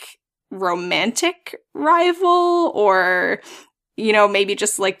 like, romantic rival, or maybe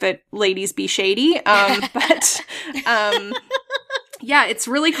just like the ladies be shady. But yeah, it's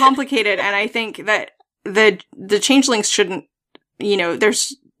really complicated. And I think that the changelings shouldn't,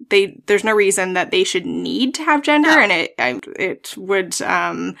 there's no reason that they should need to have gender. No. And it would,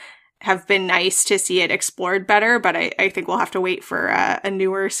 have been nice to see it explored better, but I think we'll have to wait for a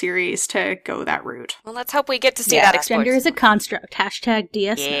newer series to go that route. Well, let's hope we get to see that explored. Gender is a construct.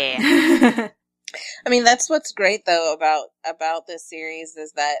 #DS9. Yeah. I mean, that's what's great though about this series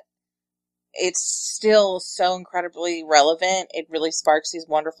is that it's still so incredibly relevant. It really sparks these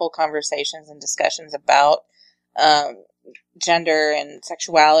wonderful conversations and discussions about gender and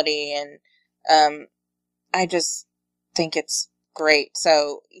sexuality, and I just think it's great.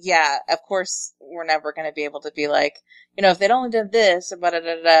 So yeah, of course we're never going to be able to be like, if they'd only did this,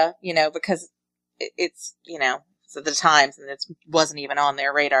 because it's, it's at the times and it wasn't even on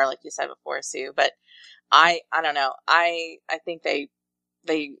their radar, like you said before, Sue. But I don't know. I think they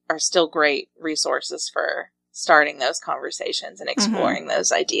are still great resources for starting those conversations and exploring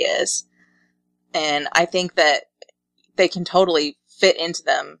those ideas. And I think that they can totally fit into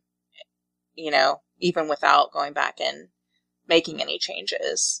them, even without going back and making any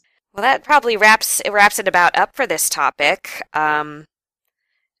changes. Well, that probably wraps it about up for this topic. So,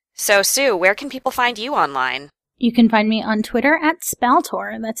 Sue, where can people find you online? You can find me on Twitter at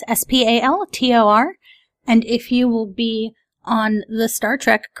Spaltor. That's SPALTOR. And if you will be on the Star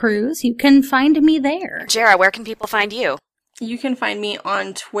Trek cruise, you can find me there. Jara, where can people find you? You can find me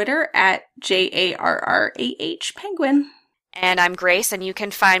on Twitter at JARRAH Penguin. And I'm Grace, and you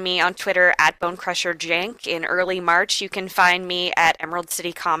can find me on Twitter at BoneCrusherJank. In early March, you can find me at Emerald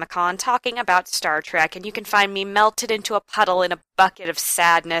City Comic Con talking about Star Trek, and you can find me melted into a puddle in a bucket of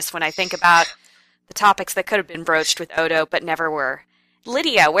sadness when I think about the topics that could have been broached with Odo but never were.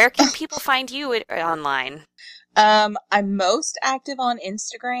 Lydia, where can people find you online? I'm most active on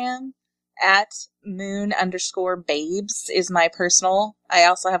Instagram at moon_babes is my personal. I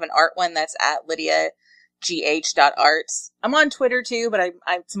also have an art one that's at lydiagh.arts. I'm on Twitter too, but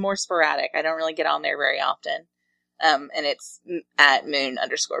it's more sporadic. I don't really get on there very often. And it's at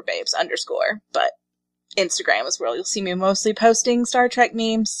moon_babes_. But Instagram is where you'll see me mostly posting Star Trek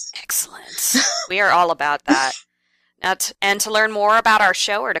memes. Excellent. We are all about that. Now, and to learn more about our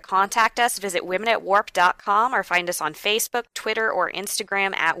show or to contact us, visit womenatwarp.com or find us on Facebook, Twitter, or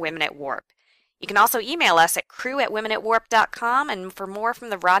Instagram at Women at Warp. You can also email us at crew@womenatwarp.com, and for more from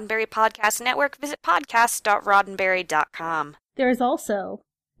the Roddenberry Podcast Network, visit podcast.roddenberry.com. There is also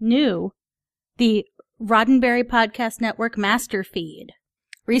the Roddenberry Podcast Network master feed,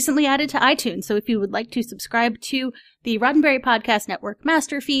 recently added to iTunes. So if you would like to subscribe to the Roddenberry Podcast Network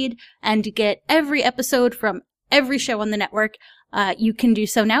master feed and get every episode from every show on the network, you can do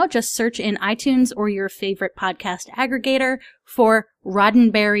so now. Just search in iTunes or your favorite podcast aggregator for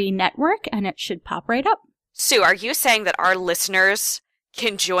Roddenberry Network, and it should pop right up. Sue, are you saying that our listeners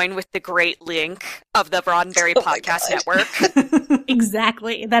can join with the great link of the Roddenberry Podcast Network?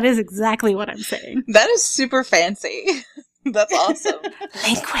 Exactly. That is exactly what I'm saying. That is super fancy. That's awesome.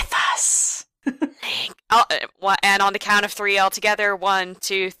 Link with us. Link. Oh, and on the count of 3 all together. 1,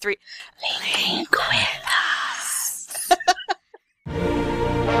 2, 3. Link with us.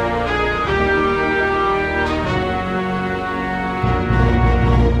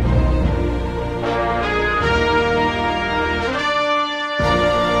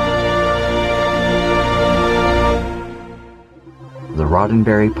 The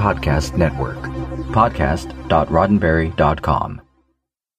Roddenberry Podcast Network. Podcast.roddenberry.com